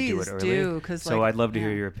they're trying to do it early. Do, so I'd love to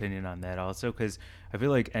hear your opinion on that also, because I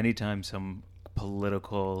feel like anytime some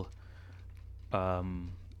political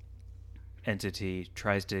entity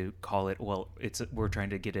tries to call it, we're trying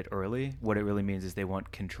to get it early, what it really means is they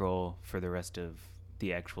want control for the rest of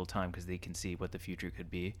the actual time, because they can see what the future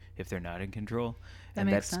could be if they're not in control. That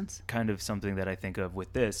makes sense. Kind of something that I think of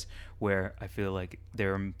with this, where I feel like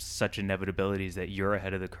there are such inevitabilities that you're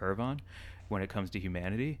ahead of the curve on when it comes to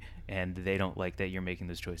humanity, and they don't like that you're making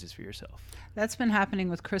those choices for yourself. That's been happening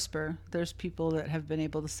with CRISPR. There's people that have been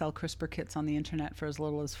able to sell CRISPR kits on the internet for as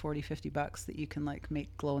little as $40-50 that you can like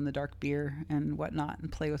make glow-in-the-dark beer and whatnot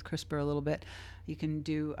and play with CRISPR a little bit. You can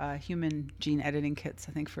do human gene editing kits,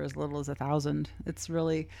 I think, for as little as $1,000. It's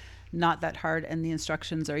really not that hard, and the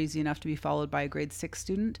instructions are easy enough to be followed by a grade 6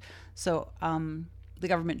 student. So the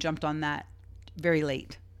government jumped on that very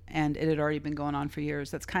late, and it had already been going on for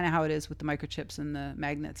years. That's kind of how it is with the microchips and the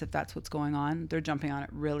magnets. If that's what's going on, they're jumping on it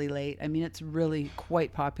really late. I mean, it's really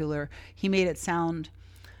quite popular. He made it sound,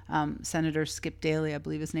 Senator Skip Daly, I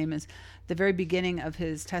believe his name is, the very beginning of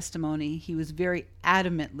his testimony, he was very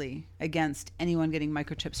adamantly against anyone getting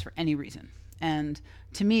microchips for any reason. And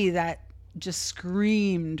to me, that just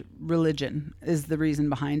screamed religion is the reason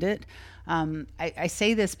behind it. I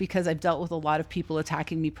say this because I've dealt with a lot of people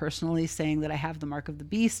attacking me personally, saying that I have the mark of the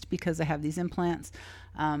beast because I have these implants,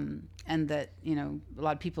 and that, a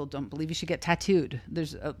lot of people don't believe you should get tattooed.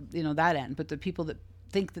 There's, that end. But the people that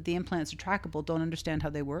think that the implants are trackable don't understand how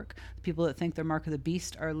they work. The people that think they're mark of the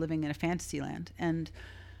beast are living in a fantasy land. And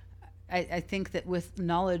I think that with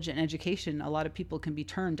knowledge and education, a lot of people can be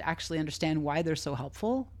turned to actually understand why they're so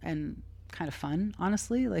helpful and kind of fun,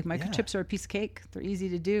 honestly. Like microchips are a piece of cake. They're easy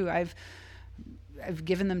to do. I've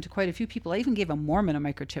given them to quite a few people. I even gave a Mormon a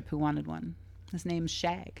microchip who wanted one. His name's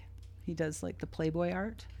Shag. He does like the Playboy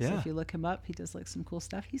art. Yeah. So if you look him up, he does like some cool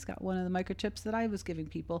stuff. He's got one of the microchips that I was giving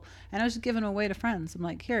people, and I was just giving them away to friends. I'm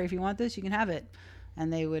like, here, if you want this, you can have it.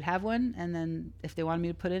 And they would have one, and then if they wanted me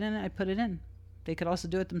to put it in, I'd put it in. They could also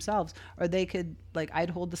do it themselves, or they could, like, I'd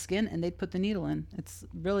hold the skin and they'd put the needle in. It's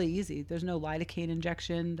really easy. There's no lidocaine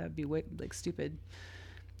injection. That'd be stupid.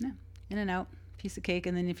 Yeah, in and out, piece of cake.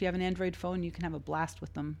 And then if you have an Android phone, you can have a blast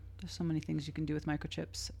with them. There's so many things you can do with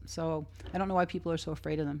microchips. So I don't know why people are so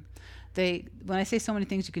afraid of them. When I say so many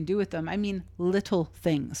things you can do with them, I mean little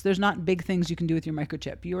things. There's not big things you can do with your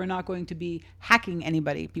microchip. You are not going to be hacking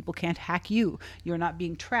anybody. People can't hack you. You are not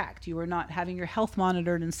being tracked. You are not having your health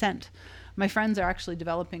monitored and sent. My friends are actually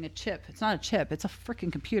developing a chip. It's not a chip. It's a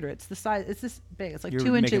freaking computer. It's the size. It's this big. It's like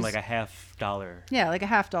 2 inches. You're making like a $50. Yeah, like a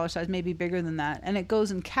 $50 size, maybe bigger than that. And it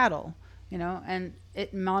goes in cattle, and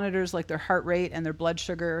it monitors like their heart rate and their blood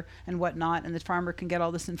sugar and whatnot. And the farmer can get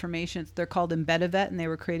all this information. They're called Embedivet, and they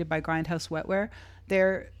were created by Grindhouse Wetware.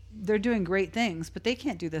 They're they're doing great things, but they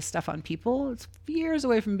can't do this stuff on people. It's years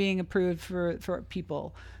away from being approved for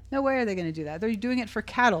people. No way are they going to do that. They're doing it for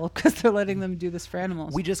cattle because they're letting them do this for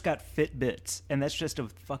animals. We just got Fitbits, and that's just a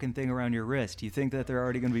fucking thing around your wrist. Do you think that they're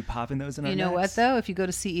already going to be popping those in our You know necks? what, though? If you go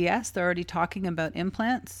to CES, they're already talking about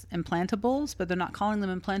implants, implantables, but they're not calling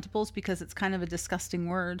them implantables because it's kind of a disgusting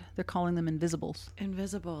word. They're calling them invisibles.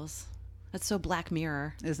 Invisibles. That's so Black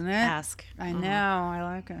Mirror. Isn't it? Ask. I know. I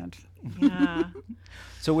like it. Yeah.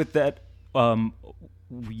 So with that,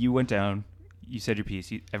 you went down, you said your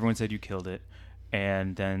piece, everyone said you killed it,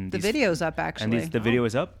 and then The video's up, actually. And the video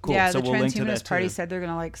is up? Cool. Yeah, so the we'll link to that Transhumanist Party too. said they're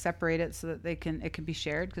going to like separate it so that it can be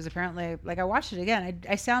shared, because apparently, like, I watched it again.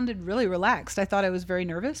 I sounded really relaxed. I thought I was very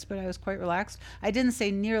nervous, but I was quite relaxed. I didn't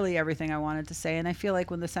say nearly everything I wanted to say, and I feel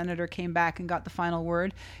like when the senator came back and got the final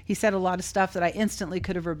word, he said a lot of stuff that I instantly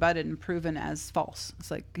could have rebutted and proven as false.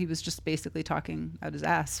 It's like he was just basically talking out his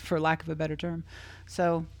ass, for lack of a better term.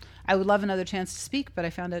 So I would love another chance to speak, but I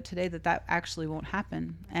found out today that actually won't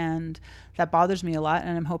happen. And that bothers me a lot.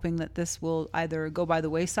 And I'm hoping that this will either go by the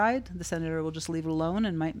wayside. The senator will just leave it alone.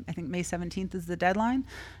 And I think May 17th is the deadline.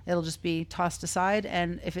 It'll just be tossed aside.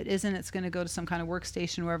 And if it isn't, it's going to go to some kind of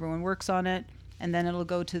workstation where everyone works on it. And then it'll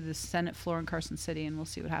go to the Senate floor in Carson City, and we'll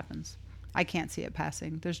see what happens. I can't see it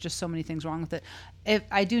passing. There's just so many things wrong with it. If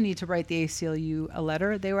I do need to write the ACLU a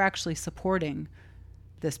letter, they were actually supporting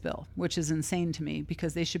this bill, which is insane to me,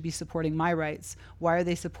 because they should be supporting my rights. Why are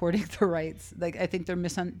they supporting the rights? Like, I think their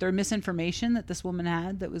misinformation that this woman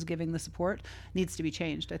had that was giving the support needs to be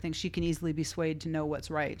changed. I think she can easily be swayed to know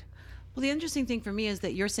what's right. Well, the interesting thing for me is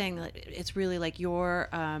that you're saying that it's really like your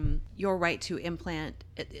right to implant.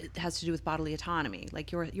 It has to do with bodily autonomy.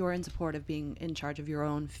 Like you're in support of being in charge of your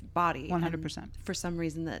own body. 100%. And for some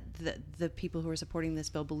reason, that the people who are supporting this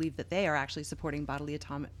bill believe that they are actually supporting bodily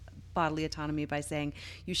autonomy by saying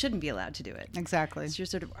you shouldn't be allowed to do it. Exactly. So you're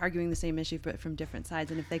sort of arguing the same issue, but from different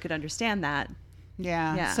sides. And if they could understand that.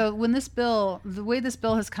 Yeah. So when the way this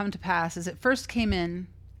bill has come to pass is it first came in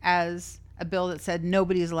as a bill that said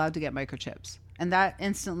nobody is allowed to get microchips. And that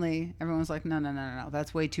instantly, everyone was like, no,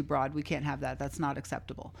 that's way too broad. We can't have that. That's not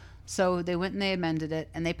acceptable. So they went and they amended it,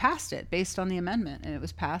 and they passed it based on the amendment. And it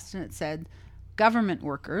was passed, and it said government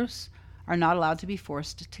workers are not allowed to be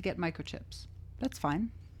forced to get microchips. That's fine.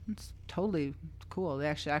 It's totally cool. They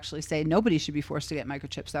actually say nobody should be forced to get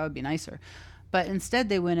microchips. That would be nicer. But instead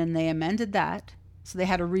they went and they amended that. So they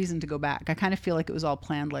had a reason to go back. I kind of feel like it was all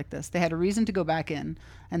planned like this. They had a reason to go back in,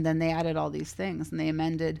 and then they added all these things, and they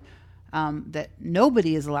amended that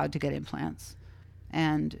nobody is allowed to get implants.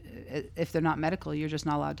 And if they're not medical, you're just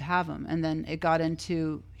not allowed to have them. And then it got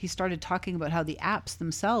into, he started talking about how the apps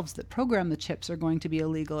themselves that program the chips are going to be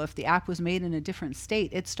illegal. If the app was made in a different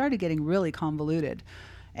state, it started getting really convoluted.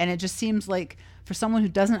 And it just seems like for someone who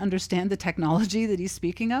doesn't understand the technology that he's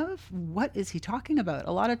speaking of, what is he talking about?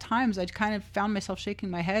 A lot of times I kind of found myself shaking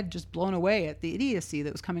my head, just blown away at the idiocy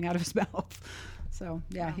that was coming out of his mouth. So,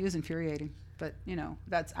 yeah, he was infuriating. But,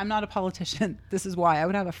 I'm not a politician. This is why I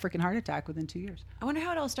would have a freaking heart attack within 2 years. I wonder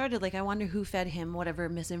how it all started. Like, I wonder who fed him whatever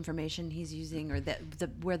misinformation he's using, or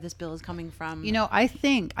where this bill is coming from. I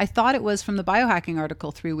thought it was from the biohacking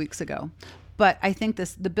article 3 weeks ago. But I think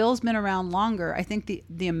the bill's been around longer. I think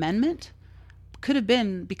the amendment could have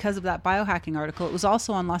been because of that biohacking article. It was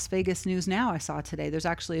also on Las Vegas News Now, I saw today. There's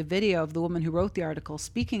actually a video of the woman who wrote the article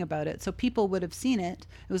speaking about it. So people would have seen it.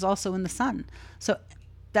 It was also in the Sun. So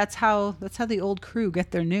that's how the old crew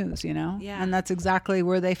get their news, Yeah. And that's exactly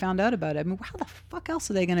where they found out about it. I mean, how the fuck else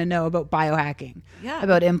are they going to know about biohacking? Yeah.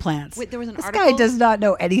 About implants? Wait, there was an this article? guy does not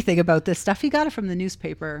know anything about this stuff. He got it from the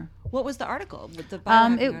newspaper. What was the article? The biohacking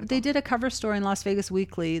article? They did a cover story in Las Vegas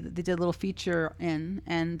Weekly that they did a little feature in,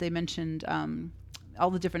 and they mentioned all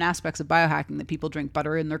the different aspects of biohacking, that people drink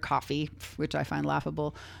butter in their coffee, which I find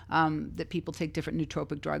laughable, that people take different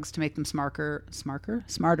nootropic drugs to make them smarter,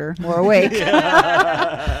 more awake.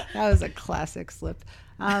 That was a classic slip.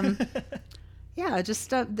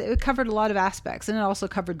 It covered a lot of aspects, and it also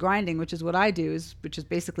covered grinding, which is what I do, which is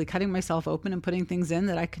basically cutting myself open and putting things in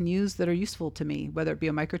that I can use that are useful to me, whether it be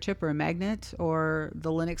a microchip or a magnet or the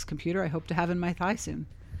Linux computer I hope to have in my thigh soon.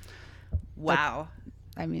 Wow.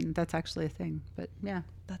 That's actually a thing, but yeah.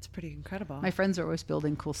 That's pretty incredible. My friends are always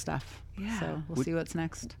building cool stuff. Yeah. So we'll see what's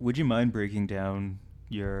next. Would you mind breaking down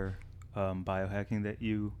your biohacking that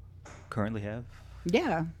you currently have?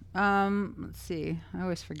 Yeah. Let's see. I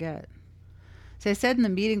always forget. So I said in the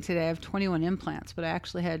meeting today I have 21 implants, but I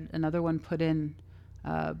actually had another one put in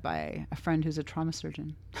by a friend who's a trauma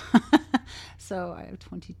surgeon. So I have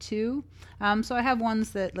 22. So I have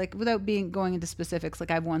ones that, like, without going into specifics, like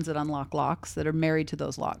I have ones that unlock locks that are married to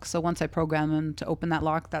those locks. So once I program them to open that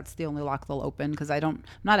lock, that's the only lock they'll open, because I'm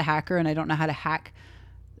not a hacker and I don't know how to hack.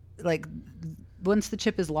 Like, once the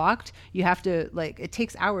chip is locked, you have to, like, it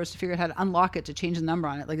takes hours to figure out how to unlock it, to change the number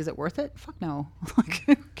on it. Like, is it worth it? Fuck no. Like,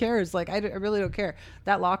 who cares? Like, I really don't care.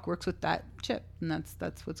 That lock works with that chip, and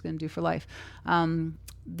that's what's going to do for life.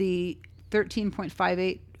 The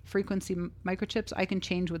 13.58 frequency microchips, I can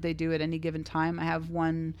change what they do at any given time. I have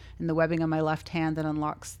one in the webbing on my left hand that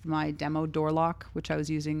unlocks my demo door lock, which I was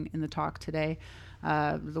using in the talk today.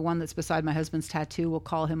 The one that's beside my husband's tattoo will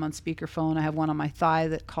call him on speakerphone. I have one on my thigh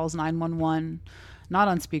that calls 911, not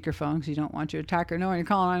on speakerphone, because you don't want your attacker knowing you're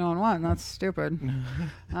calling 911. That's stupid.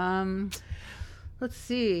 Let's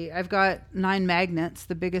see. I've got 9 magnets.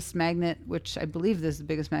 The biggest magnet, which I believe this is the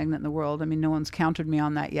biggest magnet in the world. I mean, no one's countered me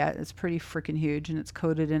on that yet. It's pretty freaking huge, and it's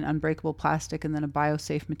coated in unbreakable plastic and then a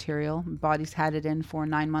biosafe material. My body's had it in for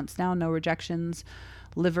 9 months now. No rejections.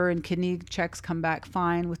 Liver and kidney checks come back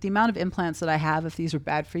fine. With the amount of implants that I have, if these are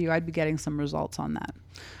bad for you, I'd be getting some results on that.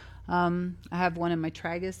 I have one in my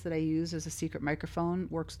tragus that I use as a secret microphone.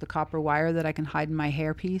 Works with the copper wire that I can hide in my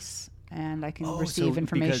hairpiece, and I can receive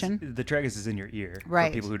information. Because the tragus is in your ear,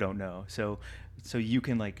 right? For people who don't know, so you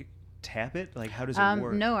can, like, tap it. Like, how does it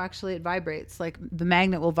work? No, actually, it vibrates. Like, the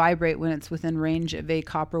magnet will vibrate when it's within range of a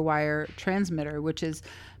copper wire transmitter, which is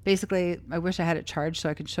basically, I wish I had it charged so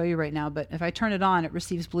I could show you right now, but if I turn it on, it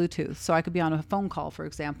receives Bluetooth. So I could be on a phone call, for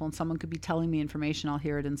example, and someone could be telling me information. I'll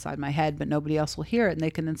hear it inside my head, but nobody else will hear it, and they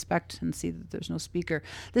can inspect and see that there's no speaker.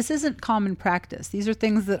 This isn't common practice. These are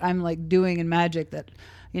things that I'm, like, doing in magic that,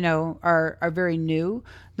 you know, are very new.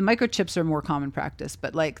 The microchips are more common practice,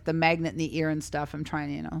 but, like, the magnet in the ear and stuff, I'm trying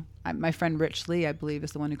to, you know, my friend Rich Lee, I believe,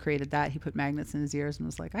 is the one who created that. He put magnets in his ears and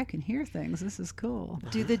was like, I can hear things. This is cool.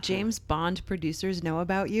 Do the James Bond producers know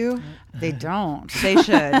about you? They don't. They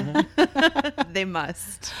should. They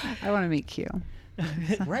must. I want to meet Q.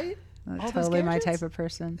 Right? Totally my type of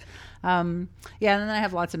person. Yeah, and then I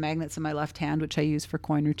have lots of magnets in my left hand, which I use for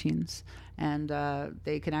coin routines. And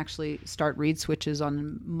they can actually start reed switches on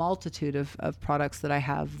a multitude of products that I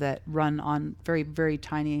have that run on very, very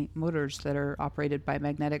tiny motors that are operated by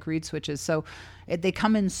magnetic reed switches. So they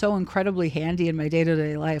come in so incredibly handy in my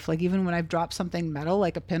day-to-day life. Like, even when I've dropped something metal,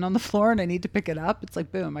 like a pin on the floor, and I need to pick it up, it's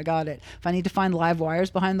like, boom, I got it. If I need to find live wires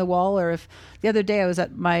behind the wall, or if the other day I was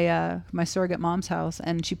at my my surrogate mom's house,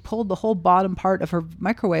 and she pulled the whole bottom part of her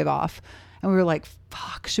microwave off. And we were like,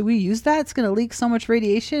 fuck, should we use that? It's going to leak so much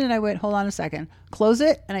radiation. And I went, hold on a second, close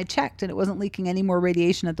it. And I checked, and it wasn't leaking any more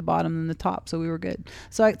radiation at the bottom than the top. So we were good.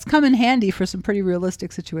 So it's come in handy for some pretty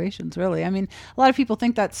realistic situations, really. I mean, a lot of people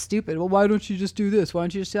think that's stupid. Well, why don't you just do this? Why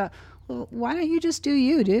don't you just do that? Well, why don't you just do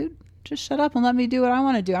you, dude? Just shut up and let me do what I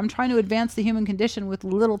want to do. I'm trying to advance the human condition with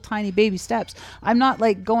little tiny baby steps. I'm not,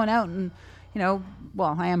 like, going out and, you know,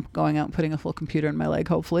 well, I am going out and putting a full computer in my leg,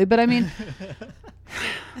 hopefully. But I mean...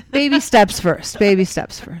 Baby steps first. Baby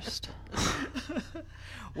steps first.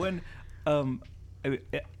 When,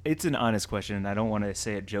 it's an honest question, and I don't want to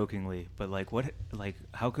say it jokingly, but, like,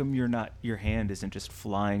 how come your hand isn't just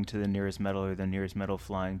flying to the nearest metal, or the nearest metal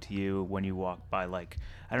flying to you when you walk by? Like,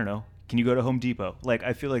 I don't know. Can you go to Home Depot? Like,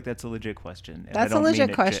 I feel like that's a legit question. That's a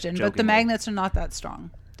legit question, but the magnets are not that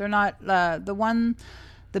strong. They're not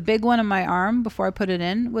the big one on my arm before I put it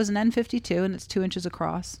in was an N52, and it's 2 inches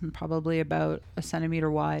across and probably about a centimeter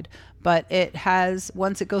wide. But it has,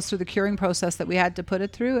 once it goes through the curing process that we had to put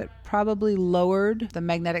it through, it probably lowered the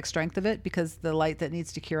magnetic strength of it, because the light that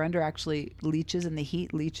needs to cure under actually leaches, and the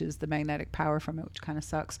heat leaches the magnetic power from it, which kind of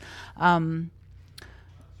sucks.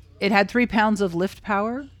 It had 3 pounds of lift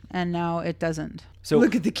power, and now it doesn't. So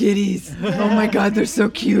look at the kitties. Oh my God, they're so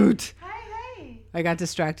cute. I got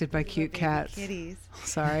distracted by cute cats. Kitties.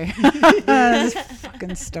 Sorry. This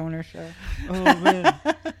fucking stoner show. Oh, man.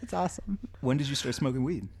 It's awesome. When did you start smoking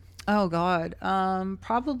weed? Oh, God.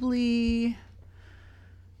 Probably,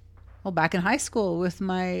 well, back in high school with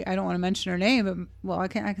I don't want to mention her name, but, well, I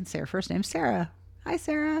can say her first name, Sarah. Hi,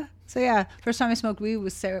 Sarah. So, yeah, first time I smoked weed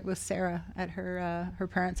was Sarah at her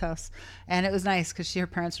parents' house. And it was nice because her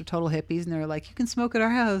parents were total hippies, and they were like, you can smoke at our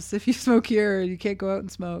house if you smoke here. You can't go out and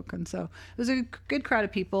smoke. And so it was a good crowd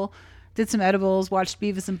of people. Did some edibles, watched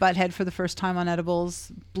Beavis and Butthead for the first time on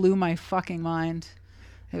edibles. Blew my fucking mind.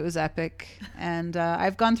 It was epic. And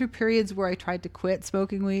I've gone through periods where I tried to quit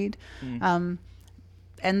smoking weed.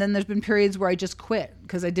 And then there's been periods where I just quit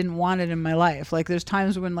because I didn't want it in my life. Like, there's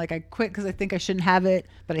times when, like, I quit because I think I shouldn't have it,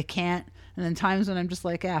 but I can't. And then times when I'm just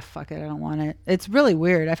like, fuck it, I don't want it. It's really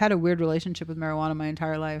weird. I've had a weird relationship with marijuana my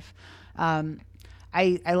entire life.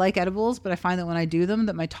 I like edibles, but I find that when I do them,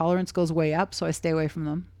 that my tolerance goes way up, so I stay away from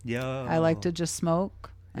them. Yeah. I like to just smoke.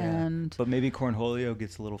 Yeah. And But maybe cornholio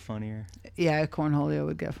gets a little funnier. yeah, cornholio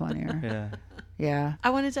would get funnier. Yeah. Yeah. I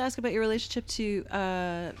wanted to ask about your relationship to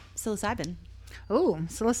psilocybin. Oh,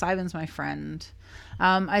 psilocybin's my friend.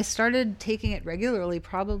 I started taking it regularly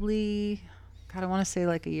probably, God, I want to say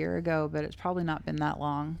like a year ago, but it's probably not been that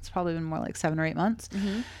long. It's probably been more like 7 or 8 months.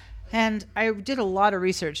 And I did a lot of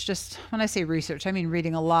research. Just when I say research, I mean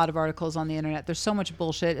reading a lot of articles on the internet. There's so much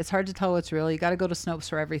bullshit. It's hard to tell what's real. You got to go to Snopes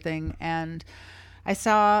for everything. And I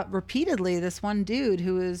saw repeatedly this one dude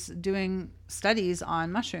who was doing studies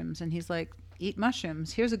on mushrooms, and he's like, eat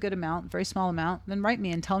mushrooms. Here's a good amount, very small amount. Then write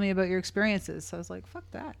me and tell me about your experiences. So I was like, fuck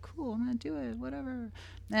that. Cool. I'm going to do it. Whatever.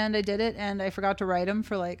 And I did it, and I forgot to write him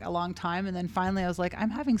for like a long time. And then finally I was like,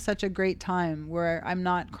 I'm having such a great time where I'm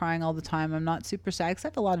not crying all the time. I'm not super sad because I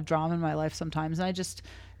have a lot of drama in my life sometimes. And I just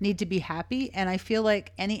need to be happy. And I feel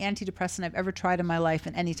like any antidepressant I've ever tried in my life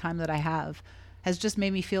and any time that I have has just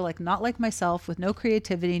made me feel like not like myself, with no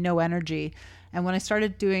creativity, no energy. And when I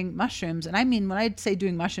started doing mushrooms, and I mean, when I'd say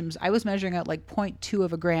doing mushrooms, I was measuring out like 0.2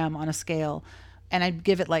 of a gram on a scale, and I'd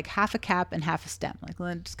give it like half a cap and half a stem, like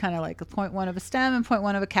just kind of like a 0.1 of a stem and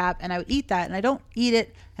 0.1 of a cap. And I would eat that, and I don't eat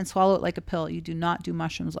it and swallow it like a pill. You do not do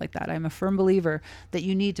mushrooms like that. I'm a firm believer that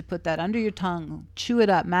you need to put that under your tongue, chew it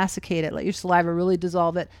up, masticate it, let your saliva really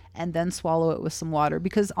dissolve it, and then swallow it with some water.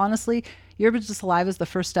 Because honestly, your saliva is the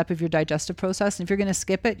first step of your digestive process. And if you're going to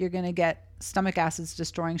skip it, you're going to get stomach acids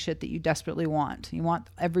destroying shit that you desperately want. You want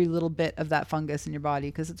every little bit of that fungus in your body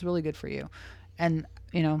because it's really good for you. And,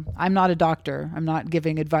 you know, I'm not a doctor. I'm not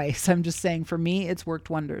giving advice. I'm just saying for me, it's worked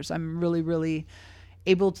wonders. I'm really, really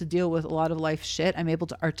able to deal with a lot of life shit. I'm able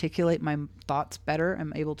to articulate my thoughts better.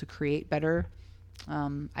 I'm able to create better.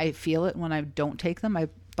 I feel it when I don't take them. I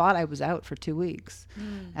thought I was out for 2 weeks.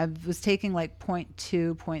 I was taking like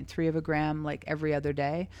 0.2, 0.3 of a gram like every other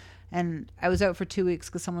day. And I was out for 2 weeks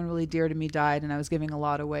because someone really dear to me died, and I was giving a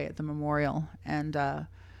lot away at the memorial. And, but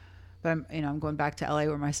I'm going back to LA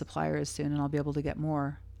where my supplier is soon, and I'll be able to get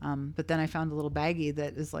more. But then I found a little baggie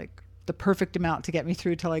that is like the perfect amount to get me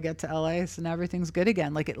through till I get to LA. So now everything's good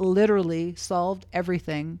again. Like it literally solved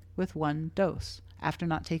everything with 1 dose after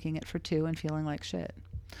not taking it for 2 and feeling like shit.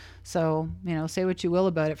 So, you know, say what you will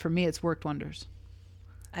about it. For me, it's worked wonders.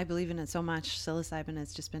 I believe in it so much. Psilocybin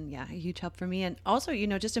has just been, a huge help for me. And also, you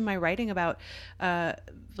know, just in my writing about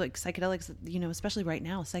like psychedelics, you know, especially right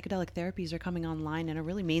now, psychedelic therapies are coming online in a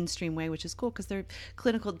really mainstream way, which is cool because they're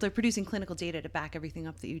producing clinical data to back everything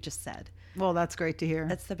up that you just said. Well, that's great to hear.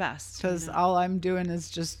 That's the best. Because all I'm doing is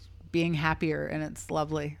just being happier, and it's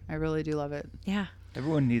lovely. I really do love it. Yeah.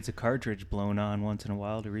 Everyone needs a cartridge blown on once in a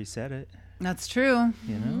while to reset it. That's true.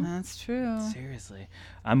 You know? That's true. Seriously.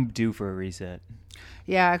 I'm due for a reset.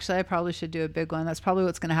 Yeah, actually, I probably should do a big one. That's probably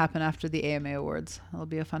what's going to happen after the AMA Awards. It'll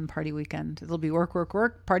be a fun party weekend. It'll be work, work,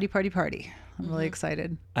 work, party, party, party. I'm really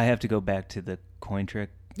excited. I have to go back to the coin trick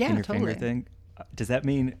in your finger thing. Does that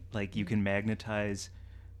mean like you can magnetize,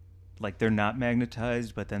 like they're not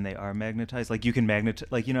magnetized, but then they are magnetized? Like you can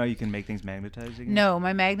magnetize, like, you know, you can make things magnetized again? No,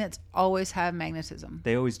 my magnets always have magnetism.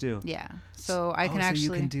 They always do? Yeah. So I can actually...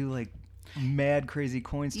 So you can do like mad crazy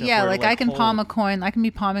coin stuff. Yeah, like I can palm a coin. I can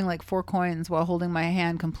be palming like 4 coins while holding my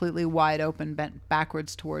hand completely wide open, bent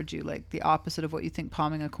backwards towards you, like the opposite of what you think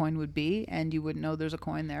palming a coin would be, and you wouldn't know there's a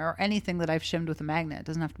coin there. Or anything that I've shimmed with a magnet. It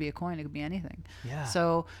doesn't have to be a coin. It could be anything. Yeah.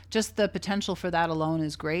 So just the potential for that alone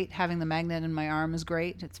is great. Having the magnet in my arm is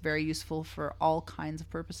great. It's very useful for all kinds of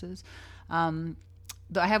purposes.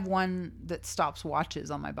 I have one that stops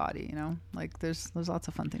watches on my body, you know? Like there's lots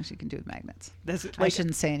of fun things you can do with magnets. I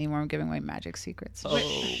shouldn't say anymore. I'm giving away magic secrets. Oh,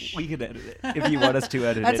 we can edit it if you want us to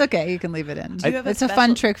edit it. That's okay. You can leave it in. It's a special...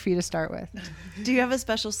 fun trick for you to start with. Do you have a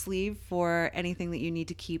special sleeve for anything that you need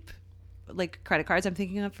to keep, like credit cards I'm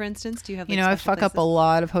thinking of, for instance? Do you have like, I fuck up a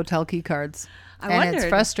lot of hotel key cards. It's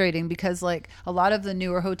frustrating because like a lot of the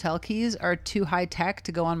newer hotel keys are too high tech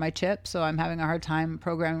to go on my chip. So I'm having a hard time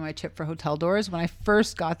programming my chip for hotel doors. When I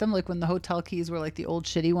first got them, like when the hotel keys were like the old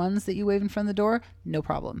shitty ones that you wave in front of the door, no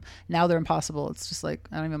problem. Now they're impossible. It's just like,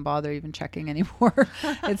 I don't even bother even checking anymore.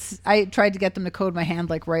 I tried to get them to code my hand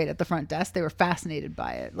like right at the front desk. They were fascinated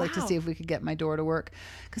by it, like to see if we could get my door to work.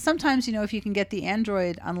 Because sometimes, you know, if you can get the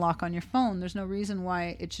Android unlock on your phone, there's no reason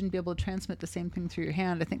why it shouldn't be able to transmit the same thing through your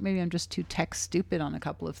hand. I think maybe I'm just too tech stupid on a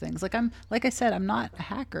couple of things. Like I said, I'm not a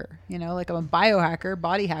hacker, you know, like I'm a biohacker,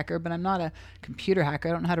 body hacker, but I'm not a computer hacker.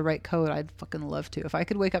 I don't know how to write code. I'd fucking love to. If I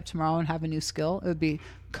could wake up tomorrow and have a new skill, it would be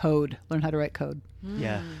code, learn how to write code.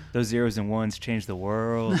 Yeah. Those zeros and ones change the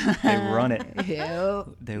world. They run it. Yeah.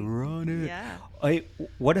 They run it. Yeah.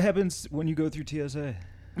 What happens when you go through TSA?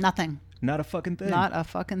 Nothing. Not a fucking thing. Not a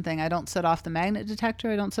fucking thing. I don't set off the magnet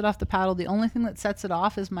detector. I don't set off the paddle. The only thing that sets it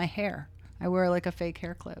off is my hair. I wear like a fake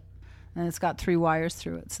hair clip, and it's got 3 wires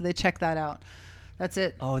through it. So they check that out. That's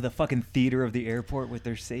it. Oh, the fucking theater of the airport with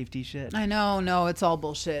their safety shit. I know. No, it's all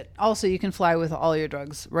bullshit. Also, you can fly with all your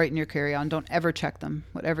drugs right in your carry-on. Don't ever check them,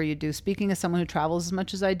 whatever you do. Speaking as someone who travels as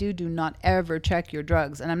much as I do not ever check your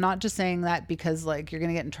drugs. And I'm not just saying that because like you're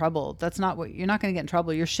going to get in trouble. That's not what you're not going to get in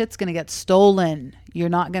trouble. Your shit's going to get stolen. You're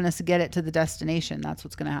not going to get it to the destination. That's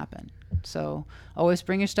what's going to happen. So always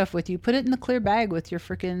bring your stuff with you. Put it in the clear bag with your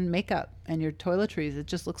freaking makeup and your toiletries. It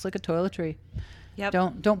just looks like a toiletry. Yep.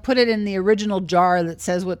 Don't put it in the original jar that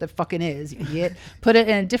says what the fucking is, you idiot. Put it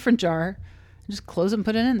in a different jar. Just close it and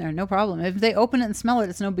put it in there. No problem. If they open it and smell it,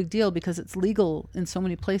 it's no big deal because it's legal in so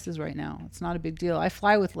many places right now. It's not a big deal. I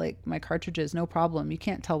fly with like my cartridges, no problem. You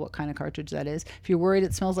can't tell what kind of cartridge that is. If you're worried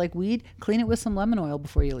it smells like weed, clean it with some lemon oil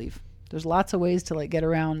before you leave. There's lots of ways to like get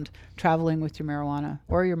around traveling with your marijuana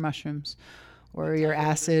or your mushrooms or your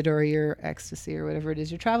acid or your ecstasy or whatever it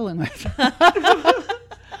is you're traveling with.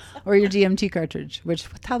 Or your DMT cartridge, which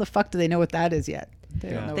how the fuck do they know what that is yet?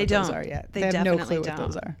 They don't know what those are yet. They have no clue what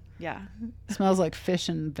those are. Yeah. It smells like fish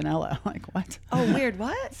and vanilla. Like what? Oh, weird.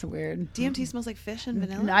 What? It's weird. DMT smells like fish and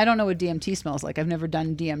vanilla? I don't know what DMT smells like. I've never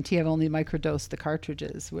done DMT. I've only microdosed the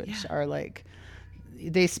cartridges, which are like,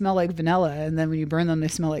 they smell like vanilla. And then when you burn them, they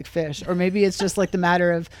smell like fish. Or maybe it's just like the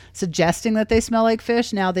matter of suggesting that they smell like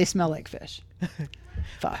fish. Now they smell like fish.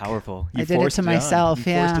 Fuck. Powerful. I did it to myself.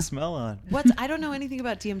 You yeah. forced a smell on. I don't know anything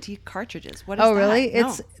about DMT cartridges. What is oh, that? really?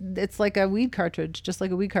 No. It's like a weed cartridge, just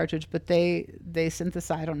like a weed cartridge, but they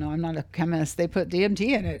synthesize. I don't know. I'm not a chemist. They put DMT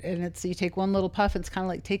in it, and it's you take one little puff. It's kind of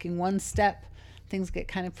like taking one step. Things get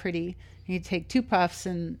kind of pretty. And you take 2 puffs,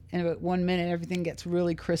 and in about 1 minute, everything gets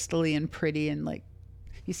really crystally and pretty, and like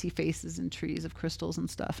you see faces and trees of crystals and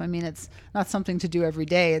stuff. I mean, it's not something to do every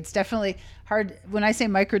day. It's definitely hard. When I say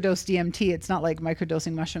microdose DMT, it's not like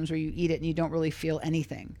microdosing mushrooms where you eat it and you don't really feel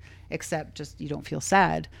anything except just you don't feel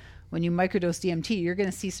sad. When you microdose DMT, you're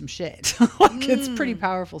going to see some shit. Like it's pretty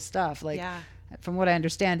powerful stuff. Like from what I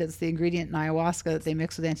understand, it's the ingredient in ayahuasca that they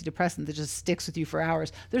mix with antidepressant that just sticks with you for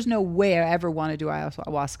hours. There's no way I ever want to do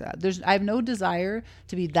ayahuasca. I have no desire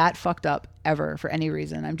to be that fucked up ever for any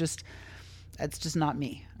reason. It's just not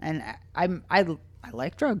me. And I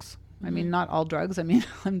like drugs. I mean, not all drugs. I mean,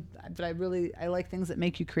 but I like things that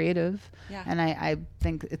make you creative. Yeah. And I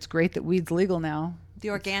think it's great that weed's legal now. The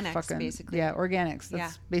organics, basically. Yeah, organics.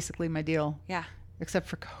 That's basically my deal. Yeah. Except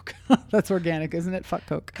for Coke. That's organic, isn't it? Fuck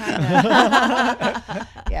Coke. Kinda.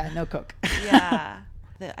 Yeah, no Coke. Yeah.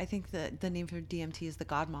 I think the name for DMT is the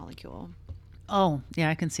God molecule. Oh, yeah,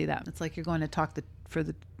 I can see that. It's like you're going to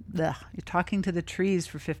you're talking to the trees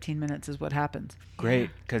for 15 minutes is what happens. Great,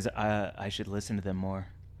 because I should listen to them more.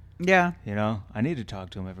 Yeah. You know, I need to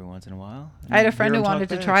talk to them every once in a while. I had a friend who wanted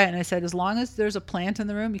to try it, and I said, as long as there's a plant in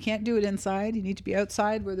the room, you can't do it inside. You need to be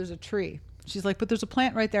outside where there's a tree. She's like, but there's a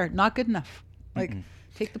plant right there. Not good enough. Like,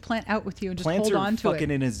 take the plant out with you and just hold on to it. Plants are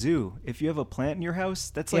fucking in a zoo. If you have a plant in your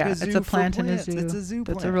house, that's like a zoo. It's a plant in a zoo. It's a zoo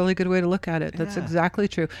plant. That's a really good way to look at it. That's exactly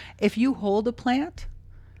true. If you hold a plant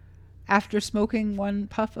after smoking 1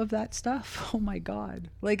 puff of that stuff, oh my God.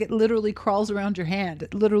 Like it literally crawls around your hand.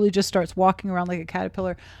 It literally just starts walking around like a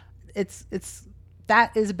caterpillar.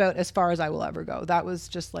 That is about as far as I will ever go. That was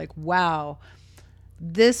just like, wow,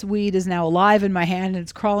 this weed is now alive in my hand and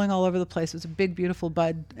it's crawling all over the place. It was a big, beautiful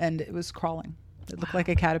bud and it was crawling. It looked like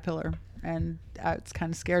a caterpillar. And it's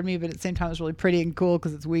kind of scared me, but at the same time, it was really pretty and cool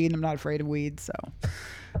because it's weed and I'm not afraid of weed. So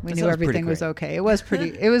we knew everything was okay. It was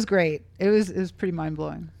pretty, it was great. It was pretty mind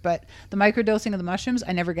blowing. But the microdosing of the mushrooms,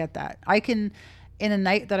 I never get that. I can, in a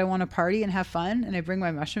night that I want to party and have fun and I bring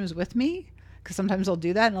my mushrooms with me, because sometimes I'll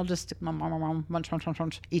do that and I'll just stick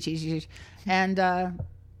munch, eat. And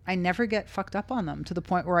I never get fucked up on them to the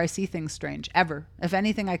point where I see things strange, ever. If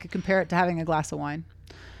anything, I could compare it to having a glass of wine.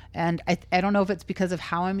 And I don't know if it's because of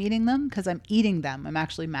how I'm eating them, because I'm eating them. I'm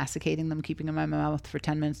actually masticating them, keeping them in my mouth for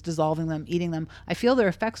 10 minutes, dissolving them, eating them. I feel their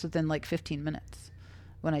effects within like 15 minutes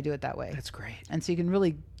when I do it that way. That's great. And so you can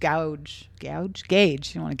really gauge. You don't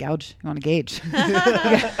want to gouge. You want to gauge.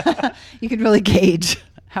 You can really gauge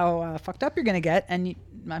how fucked up you're going to get. And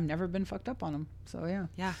I've never been fucked up on them. So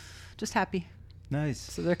yeah. Just happy. Nice.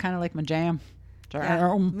 So they're kind of like my jam.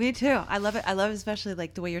 Yeah, me too. I love it. I love especially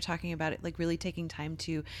like the way you're talking about it, like really taking time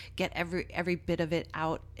to get every bit of it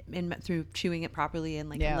out through chewing it properly and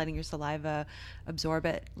like and letting your saliva absorb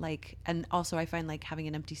it. Like, and also I find like having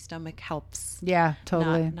an empty stomach helps. Yeah,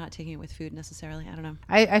 totally. Not taking it with food necessarily. I don't know.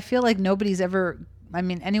 I feel like nobody's ever, I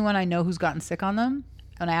mean, anyone I know who's gotten sick on them,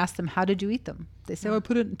 and I ask them, how did you eat them? They say, I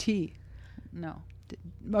put it in tea. No.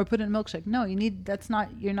 or put it in a milkshake. No,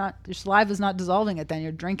 your saliva is not dissolving it then.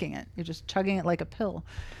 You're drinking it. You're just chugging it like a pill.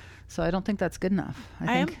 So I don't think that's good enough.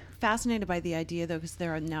 I am fascinated by the idea, though, because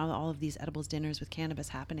there are now all of these edibles dinners with cannabis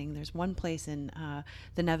happening. There's one place in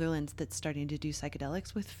the Netherlands that's starting to do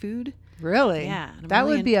psychedelics with food. Really? Yeah. That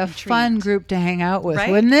would be a fun group to hang out with,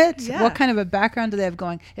 right? wouldn't it? Yeah. What kind of a background do they have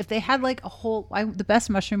going? If they had like the best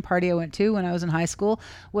mushroom party I went to when I was in high school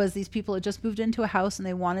was these people had just moved into a house and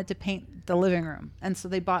they wanted to paint the living room. And so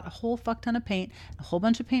they bought a whole fuck ton of paint, a whole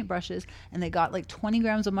bunch of paintbrushes, and they got like 20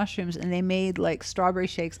 grams of mushrooms and they made like strawberry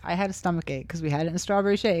shakes. I had a stomachache because we had it in a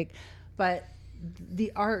strawberry shake. But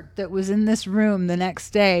the art that was in this room the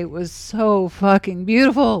next day was so fucking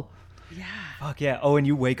beautiful. Yeah. Fuck yeah. Oh, and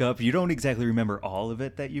you wake up, you don't exactly remember all of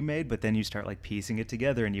it that you made, but then you start like piecing it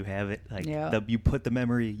together and you have it like you painted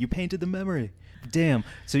the memory. Damn.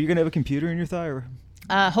 So you're going to have a computer in your thigh? Or?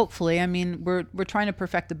 Hopefully. I mean, we're trying to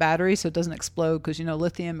perfect the battery so it doesn't explode because,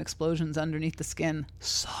 lithium explosions underneath the skin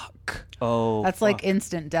suck. Oh, that's like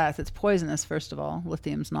instant death. It's poisonous, first of all.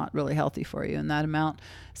 Lithium's not really healthy for you in that amount.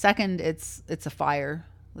 Second, it's a fire.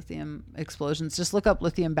 Lithium explosions. Just look up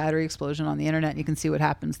lithium battery explosion on the internet and you can see what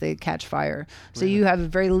happens. They catch fire. So you have a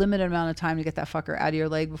very limited amount of time to get that fucker out of your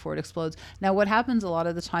leg before it explodes. Now, what happens a lot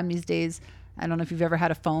of the time these days, I don't know if you've ever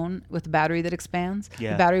had a phone with a battery that expands.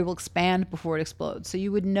 Yeah. The battery will expand before it explodes. So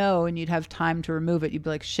you would know and you'd have time to remove it. You'd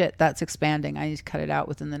be like, shit, that's expanding. I need to cut it out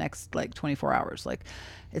within the next like 24 hours. Like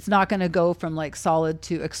it's not going to go from like solid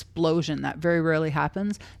to explosion. That very rarely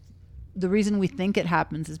happens. The reason we think it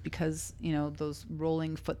happens is because, those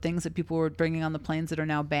rolling foot things that people were bringing on the planes that are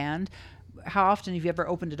now banned. How often have you ever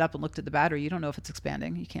opened it up and looked at the battery? You don't know if it's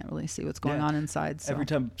expanding. You can't really see what's going on inside. So. Every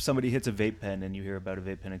time somebody hits a vape pen and you hear about a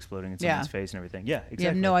vape pen exploding in someone's face and everything. Yeah, exactly. You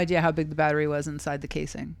have no idea how big the battery was inside the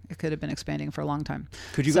casing. It could have been expanding for a long time.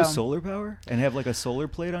 Could you go solar power and have like a solar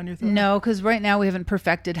plate on your thigh? No, because right now we haven't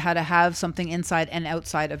perfected how to have something inside and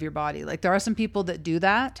outside of your body. Like there are some people that do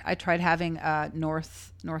that. I tried having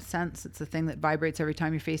North Sense. It's a thing that vibrates every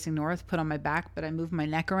time you're facing north, put on my back, but I moved my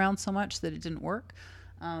neck around so much that it didn't work.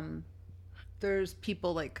 There's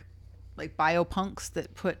people like biopunks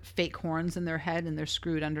that put fake horns in their head and they're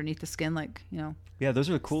screwed underneath the skin, Yeah,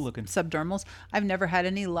 those are cool looking. Subdermals. I've never had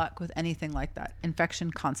any luck with anything like that.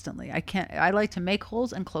 Infection constantly. I like to make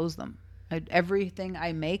holes and close them. Everything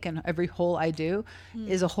I make and every hole I do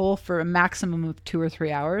is a hole for a maximum of 2 or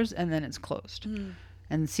 3 hours and then it's closed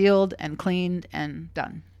and sealed and cleaned and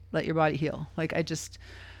done. Let your body heal.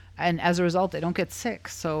 And as a result, I don't get sick.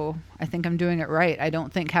 So I think I'm doing it right. I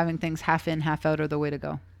don't think having things half in, half out are the way to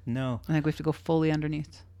go. No. I think we have to go fully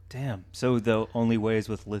underneath. Damn. So the only way is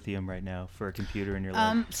with lithium right now for a computer in your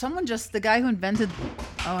leg. The guy who invented,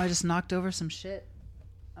 I just knocked over some shit.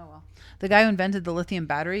 Oh, well. The guy who invented the lithium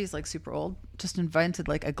battery, he's like super old, just invented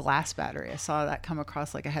like a glass battery. I saw that come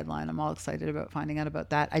across like a headline. I'm all excited about finding out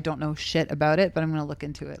about that. I don't know shit about it, but I'm going to look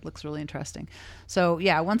into it. It looks really interesting. So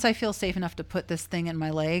yeah, once I feel safe enough to put this thing in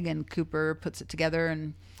my leg and Cooper puts it together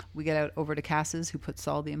and we get out over to Cass's who puts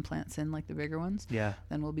all the implants in, like the bigger ones,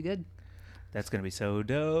 then we'll be good. That's going to be so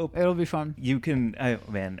dope. It'll be fun. You can, I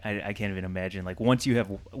can't even imagine. Like once you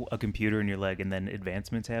have a computer in your leg and then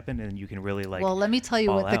advancements happen and you can really like. Well, let me tell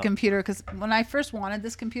you what the out. computer, because when I first wanted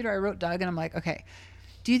this computer, I wrote Doug and I'm like, okay,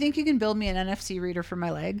 do you think you can build me an NFC reader for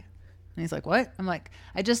my leg? And he's like, what? I'm like,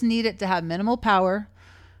 I just need it to have minimal power.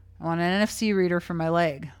 I want an NFC reader for my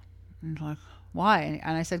leg. And he's like, why?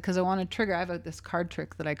 And I said, because I want to trigger. I have this card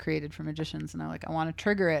trick that I created for magicians. And I want to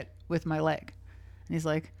trigger it with my leg. And he's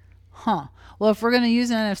like, huh. Well, if we're going to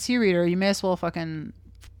use an NFC reader, you may as well fucking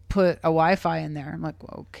put a Wi-Fi in there. I'm like,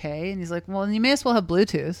 well, okay. And he's like, well, you may as well have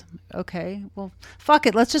Bluetooth. Okay. Well, fuck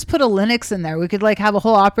it. Let's just put a Linux in there. We could like have a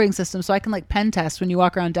whole operating system so I can like pen test when you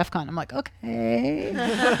walk around DEF CON. I'm like, okay.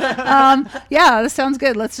 Yeah, this sounds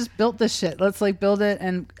good. Let's just build this shit. Let's like build it.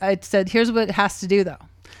 And I said, here's what it has to do though.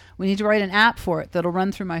 We need to write an app for it that'll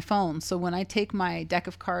run through my phone. So when I take my deck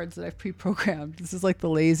of cards that I've pre-programmed, this is like the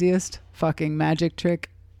laziest fucking magic trick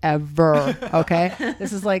ever. Okay.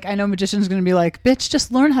 This is like, I know magicians going to be like, bitch,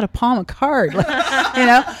 just learn how to palm a card,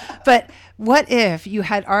 but what if you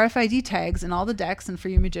had RFID tags in all the decks? And for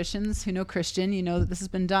you magicians who know Christian, you know that this has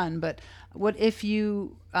been done, but what if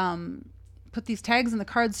you put these tags in the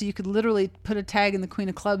cards so you could literally put a tag in the Queen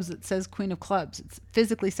of Clubs that says Queen of Clubs? It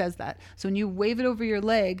physically says that. So when you wave it over your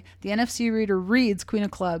leg, the NFC reader reads Queen of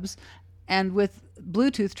Clubs and with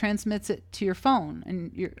Bluetooth transmits it to your phone,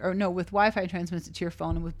 with Wi-Fi transmits it to your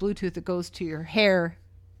phone, and with Bluetooth it goes to your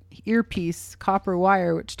earpiece, copper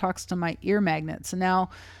wire, which talks to my ear magnet. So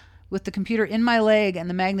now with the computer in my leg and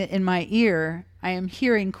the magnet in my ear, I am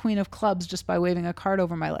hearing Queen of Clubs just by waving a card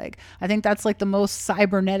over my leg. I think that's like the most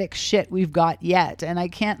cybernetic shit we've got yet. And I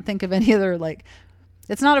can't think of any other, like,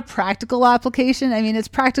 it's not a practical application. I mean, it's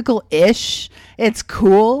practical-ish. It's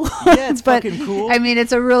cool. Yeah, it's but, fucking cool. I mean,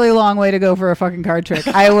 it's a really long way to go for a fucking card trick.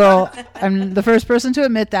 I'm the first person to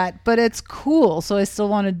admit that, but it's cool. So I still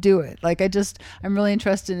want to do it. Like, I'm really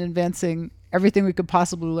interested in advancing everything we could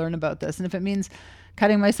possibly learn about this. And if it means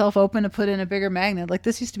cutting myself open to put in a bigger magnet, like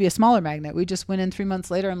this used to be a smaller magnet. We just went in 3 months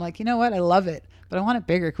later. I'm like, you know what? I love it, but I want it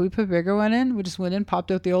bigger. Can we put a bigger one in? We just went in, popped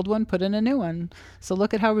out the old one, put in a new one. So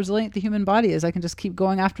look at how resilient the human body is. I can just keep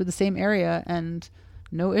going after the same area and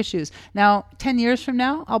no issues. Now, 10 years from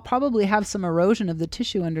now, I'll probably have some erosion of the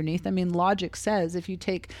tissue underneath. I mean, logic says if you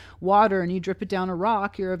take water and you drip it down a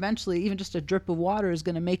rock, you're eventually, even just a drip of water is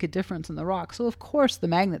going to make a difference in the rock. So of course the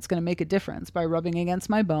magnet's going to make a difference by rubbing against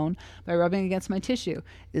my bone, by rubbing against my tissue.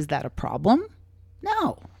 Is that a problem?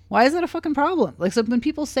 No. Why is that a fucking problem? Like, so when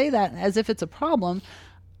people say that as if it's a problem,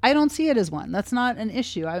 I don't see it as one. That's not an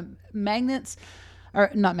issue. Implants,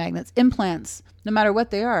 no matter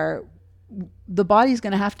what they are, the body's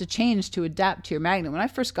going to have to change to adapt to your magnet. When I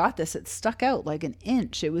first got this, it stuck out like an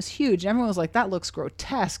inch. It was huge. Everyone was like, that looks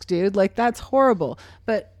grotesque, dude. Like, that's horrible.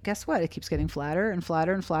 But guess what? It keeps getting flatter and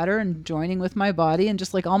flatter and flatter and joining with my body. And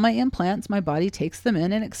just like all my implants, my body takes them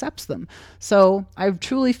in and accepts them. So I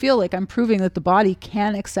truly feel like I'm proving that the body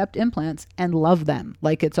can accept implants and love them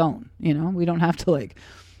like its own. You know, we don't have to like...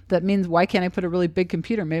 That means, why can't I put a really big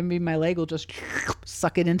computer? Maybe my leg will just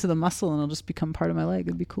suck it into the muscle and it'll just become part of my leg.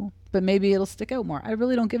 It'd be cool. But maybe it'll stick out more. I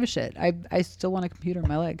really don't give a shit. I still want a computer in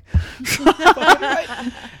my leg.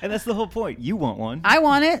 And that's the whole point. You want one. I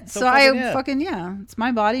want it. So fucking yeah. It's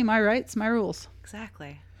my body, my rights, my rules.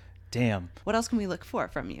 Exactly. Damn. What else can we look for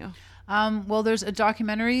from you? Well, there's a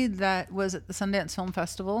documentary that was at the Sundance Film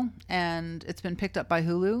Festival, and it's been picked up by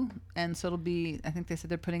Hulu. And so it'll be, I think they said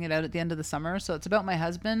they're putting it out at the end of the summer. So it's about my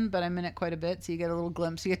husband, but I'm in it quite a bit. So you get a little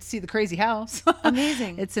glimpse. You get to see the crazy house.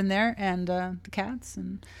 Amazing. It's in there, and the cats,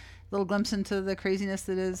 and a little glimpse into the craziness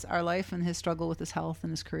that is our life and his struggle with his health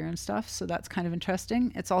and his career and stuff. So that's kind of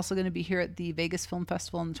interesting. It's also going to be here at the Vegas Film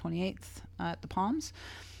Festival on the 28th at the Palms.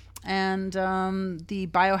 And the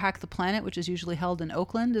Biohack the Planet, which is usually held in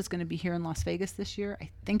Oakland, is going to be here in Las Vegas this year.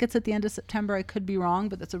 I think it's at the end of September. I could be wrong,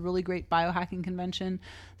 but that's a really great biohacking convention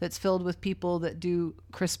that's filled with people that do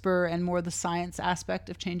CRISPR and more the science aspect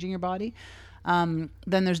of changing your body. Then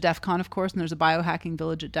there's DEF CON, of course, and there's a biohacking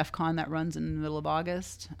village at DEF CON that runs in the middle of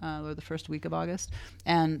August, or the first week of August.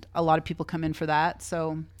 And a lot of people come in for that.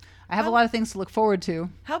 So I have a lot of things to look forward to.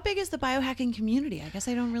 How big is the biohacking community? I guess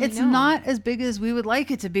I don't really know. It's not as big as we would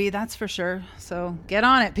like it to be, that's for sure. So get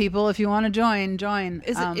on it, people. If you want to join.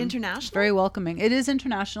 Is it international? It's very welcoming. It is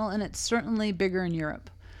international, and it's certainly bigger in Europe.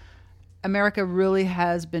 America really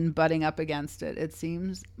has been butting up against it, it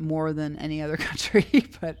seems, more than any other country.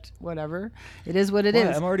 But whatever. It is what it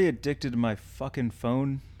is. I'm already addicted to my fucking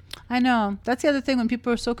phone. I know. That's the other thing when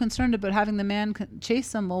people are so concerned about having the man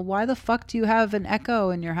chase them. Well, why the fuck do you have an Echo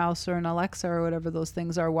in your house or an Alexa or whatever those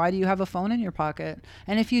things are? Why do you have a phone in your pocket?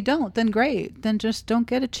 And if you don't, then great. Then just don't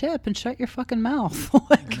get a chip and shut your fucking mouth.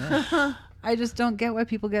 I just don't get why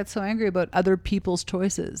people get so angry about other people's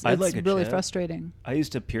choices. I'd It's like a really chip. frustrating. I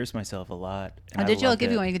used to pierce myself a lot. And did you? I'll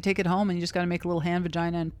give you one. You can take it home and you just got to make a little hand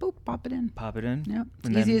vagina and boop, pop it in. Pop it in? Yep.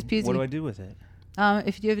 And Easy then as peasy. What do I do with it?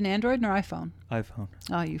 If you have an Android or iPhone. iPhone.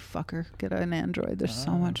 Oh, you fucker. Get an Android. They're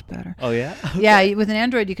so much better. Oh, yeah? Yeah, with an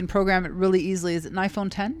Android, you can program it really easily. Is it an iPhone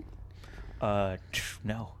 10? No.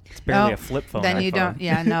 It's barely Oh, a flip phone. Then you iPhone. don't.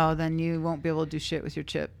 Yeah, no. Then you won't be able to do shit with your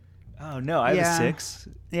chip. Oh, no. I have Yeah. a 6.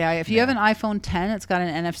 Yeah, if you have an iPhone 10, it's got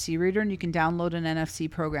an NFC reader and you can download an NFC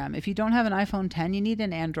program. If you don't have an iPhone 10, you need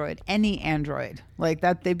an Android. Any Android. Like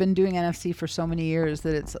that, they've been doing NFC for so many years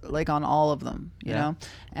that it's like on all of them, you know?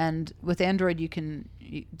 And with Android,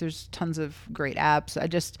 there's tons of great apps.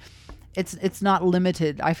 It's not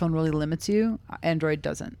limited. iPhone really limits you. Android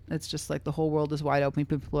doesn't. It's just like the whole world is wide open.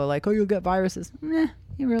 People are like, oh, you'll get viruses. Nah,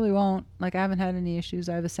 you really won't. Like, I haven't had any issues.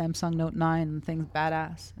 I have a Samsung Note 9 and the thing's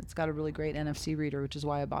badass. It's got a really great NFC reader, which is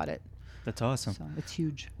why I bought it. That's awesome. So it's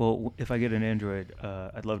huge. Well, if I get an Android,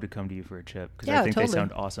 I'd love to come to you for a chip because Yeah, I think totally. they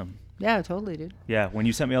sound awesome. Yeah, totally, dude. Yeah, when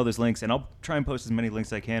you sent me all those links, and I'll try and post as many links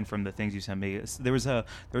as I can from the things you sent me. There was a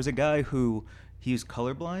guy who he's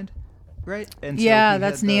colorblind, right? And so Yeah, he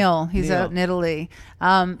that's had the- Neil. He's Neil. out in Italy.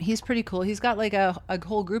 He's pretty cool. He's got like a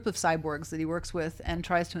whole group of cyborgs that he works with and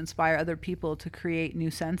tries to inspire other people to create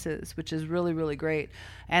new senses, which is really, really great.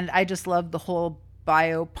 And I just love the whole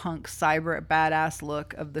biopunk cyber badass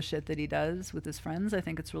look of the shit that he does with his friends. I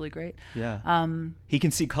think it's really great. Yeah. He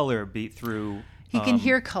can see color beat through He can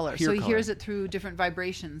hear color, so he color. hears it through different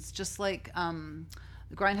vibrations. Just like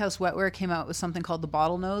the Grindhouse Wetware came out with something called the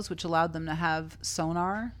bottlenose, which allowed them to have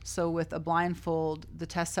sonar. So with a blindfold, the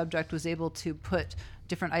test subject was able to put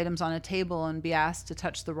different items on a table and be asked to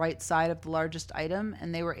touch the right side of the largest item,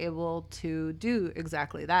 and they were able to do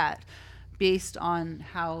exactly that based on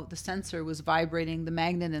how the sensor was vibrating the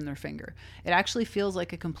magnet in their finger. It actually feels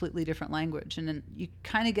like a completely different language, and then you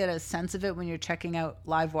kind of get a sense of it when you're checking out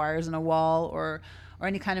live wires in a wall or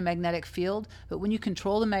any kind of magnetic field. But when you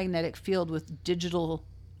control the magnetic field with digital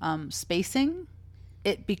spacing,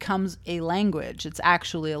 it becomes a language. It's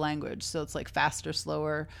actually a language. So it's like faster,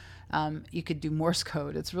 slower. You could do Morse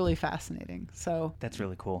code. It's really fascinating. So That's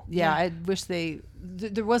really cool. yeah, I wish there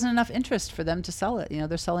wasn't enough interest for them to sell it. You know,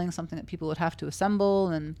 they're selling something that people would have to assemble,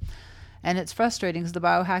 and it's frustrating because the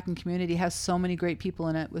biohacking community has so many great people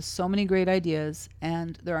in it with so many great ideas,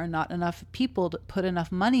 and there are not enough people to put enough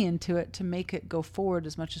money into it to make it go forward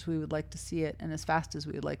as much as we would like to see it and as fast as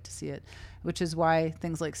we would like to see it, which is why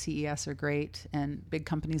things like CES are great, and big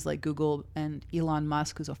companies like Google and Elon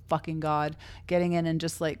Musk, who's a fucking god, getting in and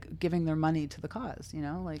just like giving their money to the cause, you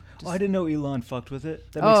know, like just, I didn't know Elon fucked with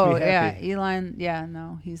it. That makes me happy. yeah, Elon,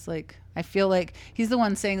 no, he's like, I feel like he's the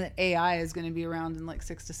one saying that AI is going to be around in like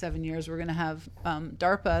 6 to 7 years. We're going to have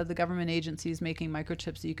DARPA, the government agency, is making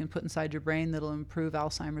microchips that you can put inside your brain that'll improve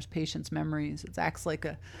Alzheimer's patients' memories. It acts like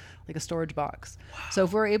a storage box. Wow. So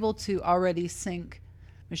if we're able to already sync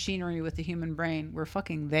machinery with the human brain, we're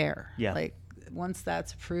fucking there. Yeah. Like once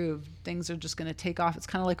that's approved, things are just going to take off. It's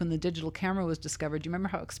kind of like when the digital camera was discovered. Do you remember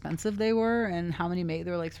how expensive they were and how many they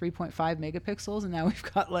were like 3.5 megapixels, and now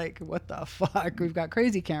we've got like, what the fuck? We've got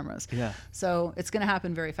crazy cameras. Yeah. So it's going to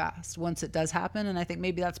happen very fast once it does happen, and I think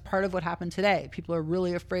maybe that's part of what happened today. People are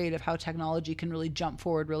really afraid of how technology can really jump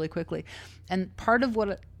forward really quickly. And part of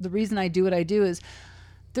the reason I do what I do is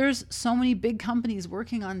there's so many big companies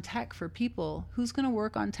working on tech for people. Who's going to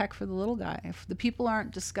work on tech for the little guy? If the people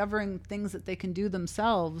aren't discovering things that they can do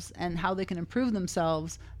themselves and how they can improve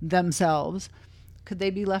themselves, could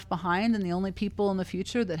they be left behind, and the only people in the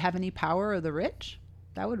future that have any power are the rich?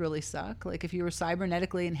 That would really suck. Like if you were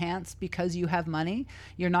cybernetically enhanced because you have money,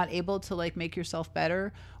 you're not able to like make yourself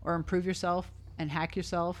better or improve yourself and hack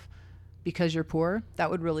yourself because you're poor,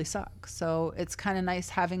 that would really suck. So it's kind of nice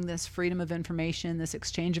having this freedom of information, this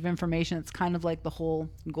exchange of information. It's kind of like the whole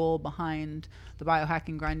goal behind the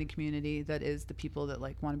biohacking grinding community, that is the people that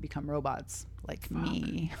like want to become robots like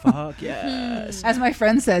me. Fuck yes. As my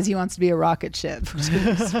friend says, he wants to be a rocket ship, which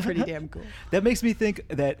is pretty damn cool. That makes me think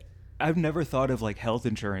that I've never thought of like health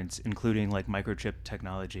insurance including like microchip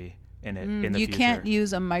technology in it in the you future. Can't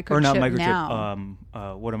use a microchip or not microchip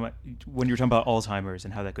now. What am I when you're talking about Alzheimer's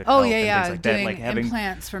and how that could Oh help yeah, and yeah, things like doing that, like having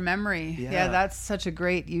implants for memory. Yeah, that's such a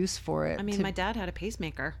great use for it. I mean, my dad had a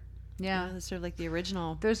pacemaker. Yeah, that's sort of like the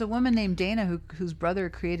original. There's a woman named Dana whose brother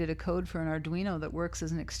created a code for an Arduino that works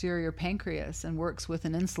as an exterior pancreas and works with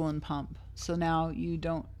an insulin pump. So now you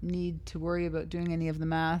don't need to worry about doing any of the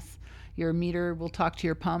math. Your meter will talk to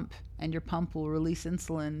your pump, and your pump will release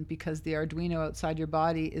insulin because the Arduino outside your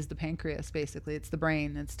body is the pancreas, basically. It's the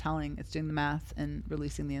brain. It's doing the math and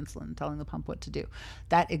releasing the insulin, telling the pump what to do.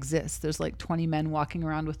 That exists. There's like 20 men walking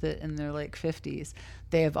around with it in their like 50s.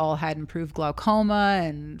 They have all had improved glaucoma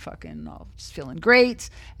and fucking all just feeling great.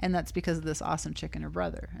 And that's because of this awesome chick and her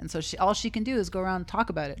brother. And so all she can do is go around and talk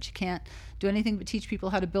about it. She can't do anything but teach people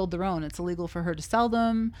how to build their own. It's illegal for her to sell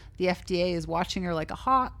them. The FDA is watching her like a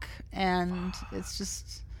hawk. And it's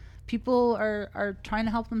just, people are trying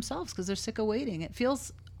to help themselves because they're sick of waiting. It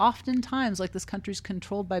feels oftentimes like this country's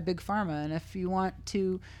controlled by big pharma, and if you want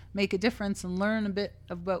to make a difference and learn a bit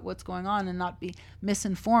about what's going on and not be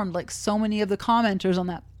misinformed, like so many of the commenters on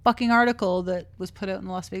that fucking article that was put out in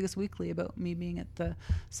the Las Vegas Weekly about me being at the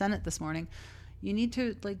Senate this morning, you need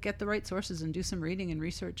to like get the right sources and do some reading and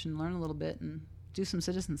research and learn a little bit and do some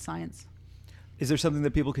citizen science. Is there something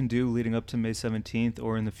that people can do leading up to May 17th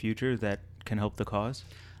or in the future that can help the cause?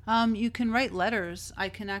 You can write letters. I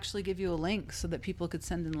can actually give you a link so that people could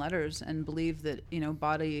send in letters and believe that, you know,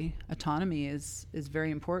 body autonomy is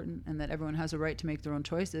very important and that everyone has a right to make their own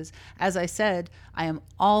choices. As I said, I am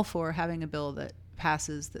all for having a bill that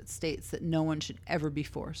passes that states that no one should ever be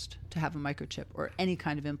forced to have a microchip or any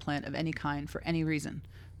kind of implant of any kind for any reason.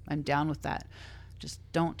 I'm down with that. Just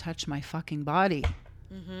don't touch my fucking body.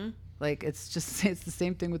 Mm-hmm. Like, it's the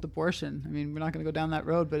same thing with abortion. I mean, we're not going to go down that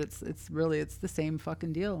road, but it's the same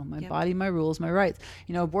fucking deal. My body, my rules, my rights.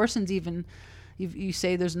 You know, abortion's even, you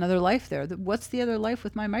say there's another life there. What's the other life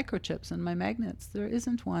with my microchips and my magnets? There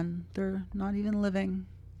isn't one. They're not even living.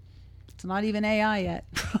 It's not even AI yet.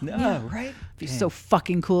 No, right? It'd be so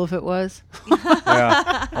fucking cool if it was.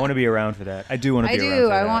 Yeah, I want to be around for that. I do want to I be do. around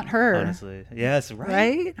for I that, want her. honestly. Yes, right?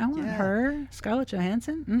 Right? I want Yeah. her. Scarlett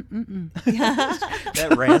Johansson?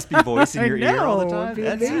 That raspy voice in your ear all the time. It'd be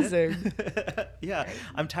That's it. amazing. Yeah,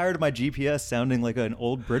 I'm tired of my GPS sounding like an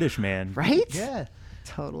old British man. Right? Yeah.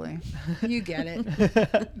 Totally. You get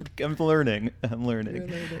it. I'm learning.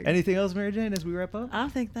 learning. Anything else, Mary Jane, as we wrap up? I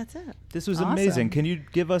think that's it. This was Awesome. amazing. Can you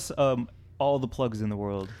give us all the plugs in the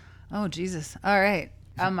world? Oh, Jesus. All right.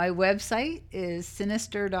 My website is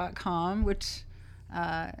sinister.com, which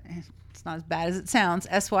it's not as bad as it sounds.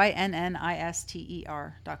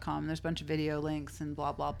 SYNNISTER.com. There's a bunch of video links and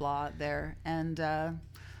blah, blah, blah there. And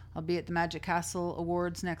I'll be at the Magic Castle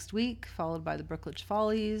Awards next week, followed by the Brookledge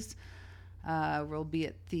Follies. We'll be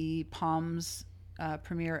at the Palms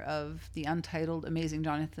premiere of the Untitled Amazing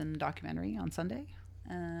Jonathan documentary on Sunday.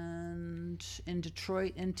 And in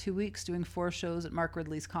Detroit in 2 weeks, doing 4 shows at Mark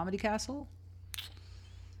Ridley's Comedy Castle.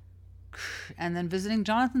 And then visiting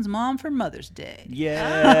Jonathan's mom for Mother's Day.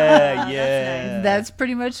 Yeah, yeah. That's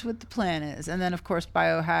pretty much what the plan is. And then, of course,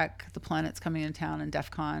 Biohack the Planet's coming into town and DEF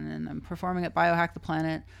CON. And I'm performing at Biohack the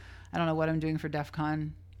Planet. I don't know what I'm doing for DEF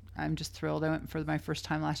CON. I'm just thrilled. I went for my first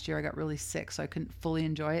time last year. I got really sick, so I couldn't fully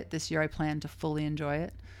enjoy it. This year I plan to fully enjoy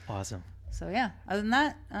it. Awesome. So, yeah. Other than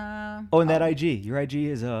that... and that IG. Your IG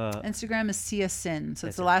is... Instagram is Sia Sin. So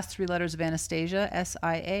That's it's the last 3 letters of Anastasia,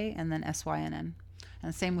 SIA, and then SYNN.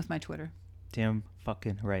 And same with my Twitter. Damn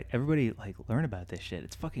fucking right. Everybody, learn about this shit.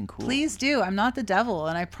 It's fucking cool. Please do. I'm not the devil,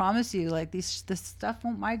 and I promise you, this stuff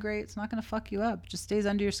won't migrate. It's not going to fuck you up. It just stays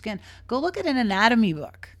under your skin. Go look at an anatomy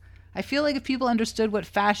book. I feel like if people understood what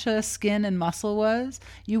fascia, skin, and muscle was,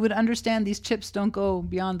 you would understand these chips don't go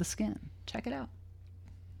beyond the skin. Check it out.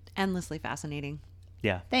 Endlessly fascinating.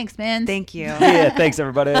 Yeah. Thanks, man. Thank you. Yeah, thanks,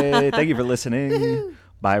 everybody. Thank you for listening.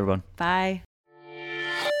 Bye, everyone. Bye.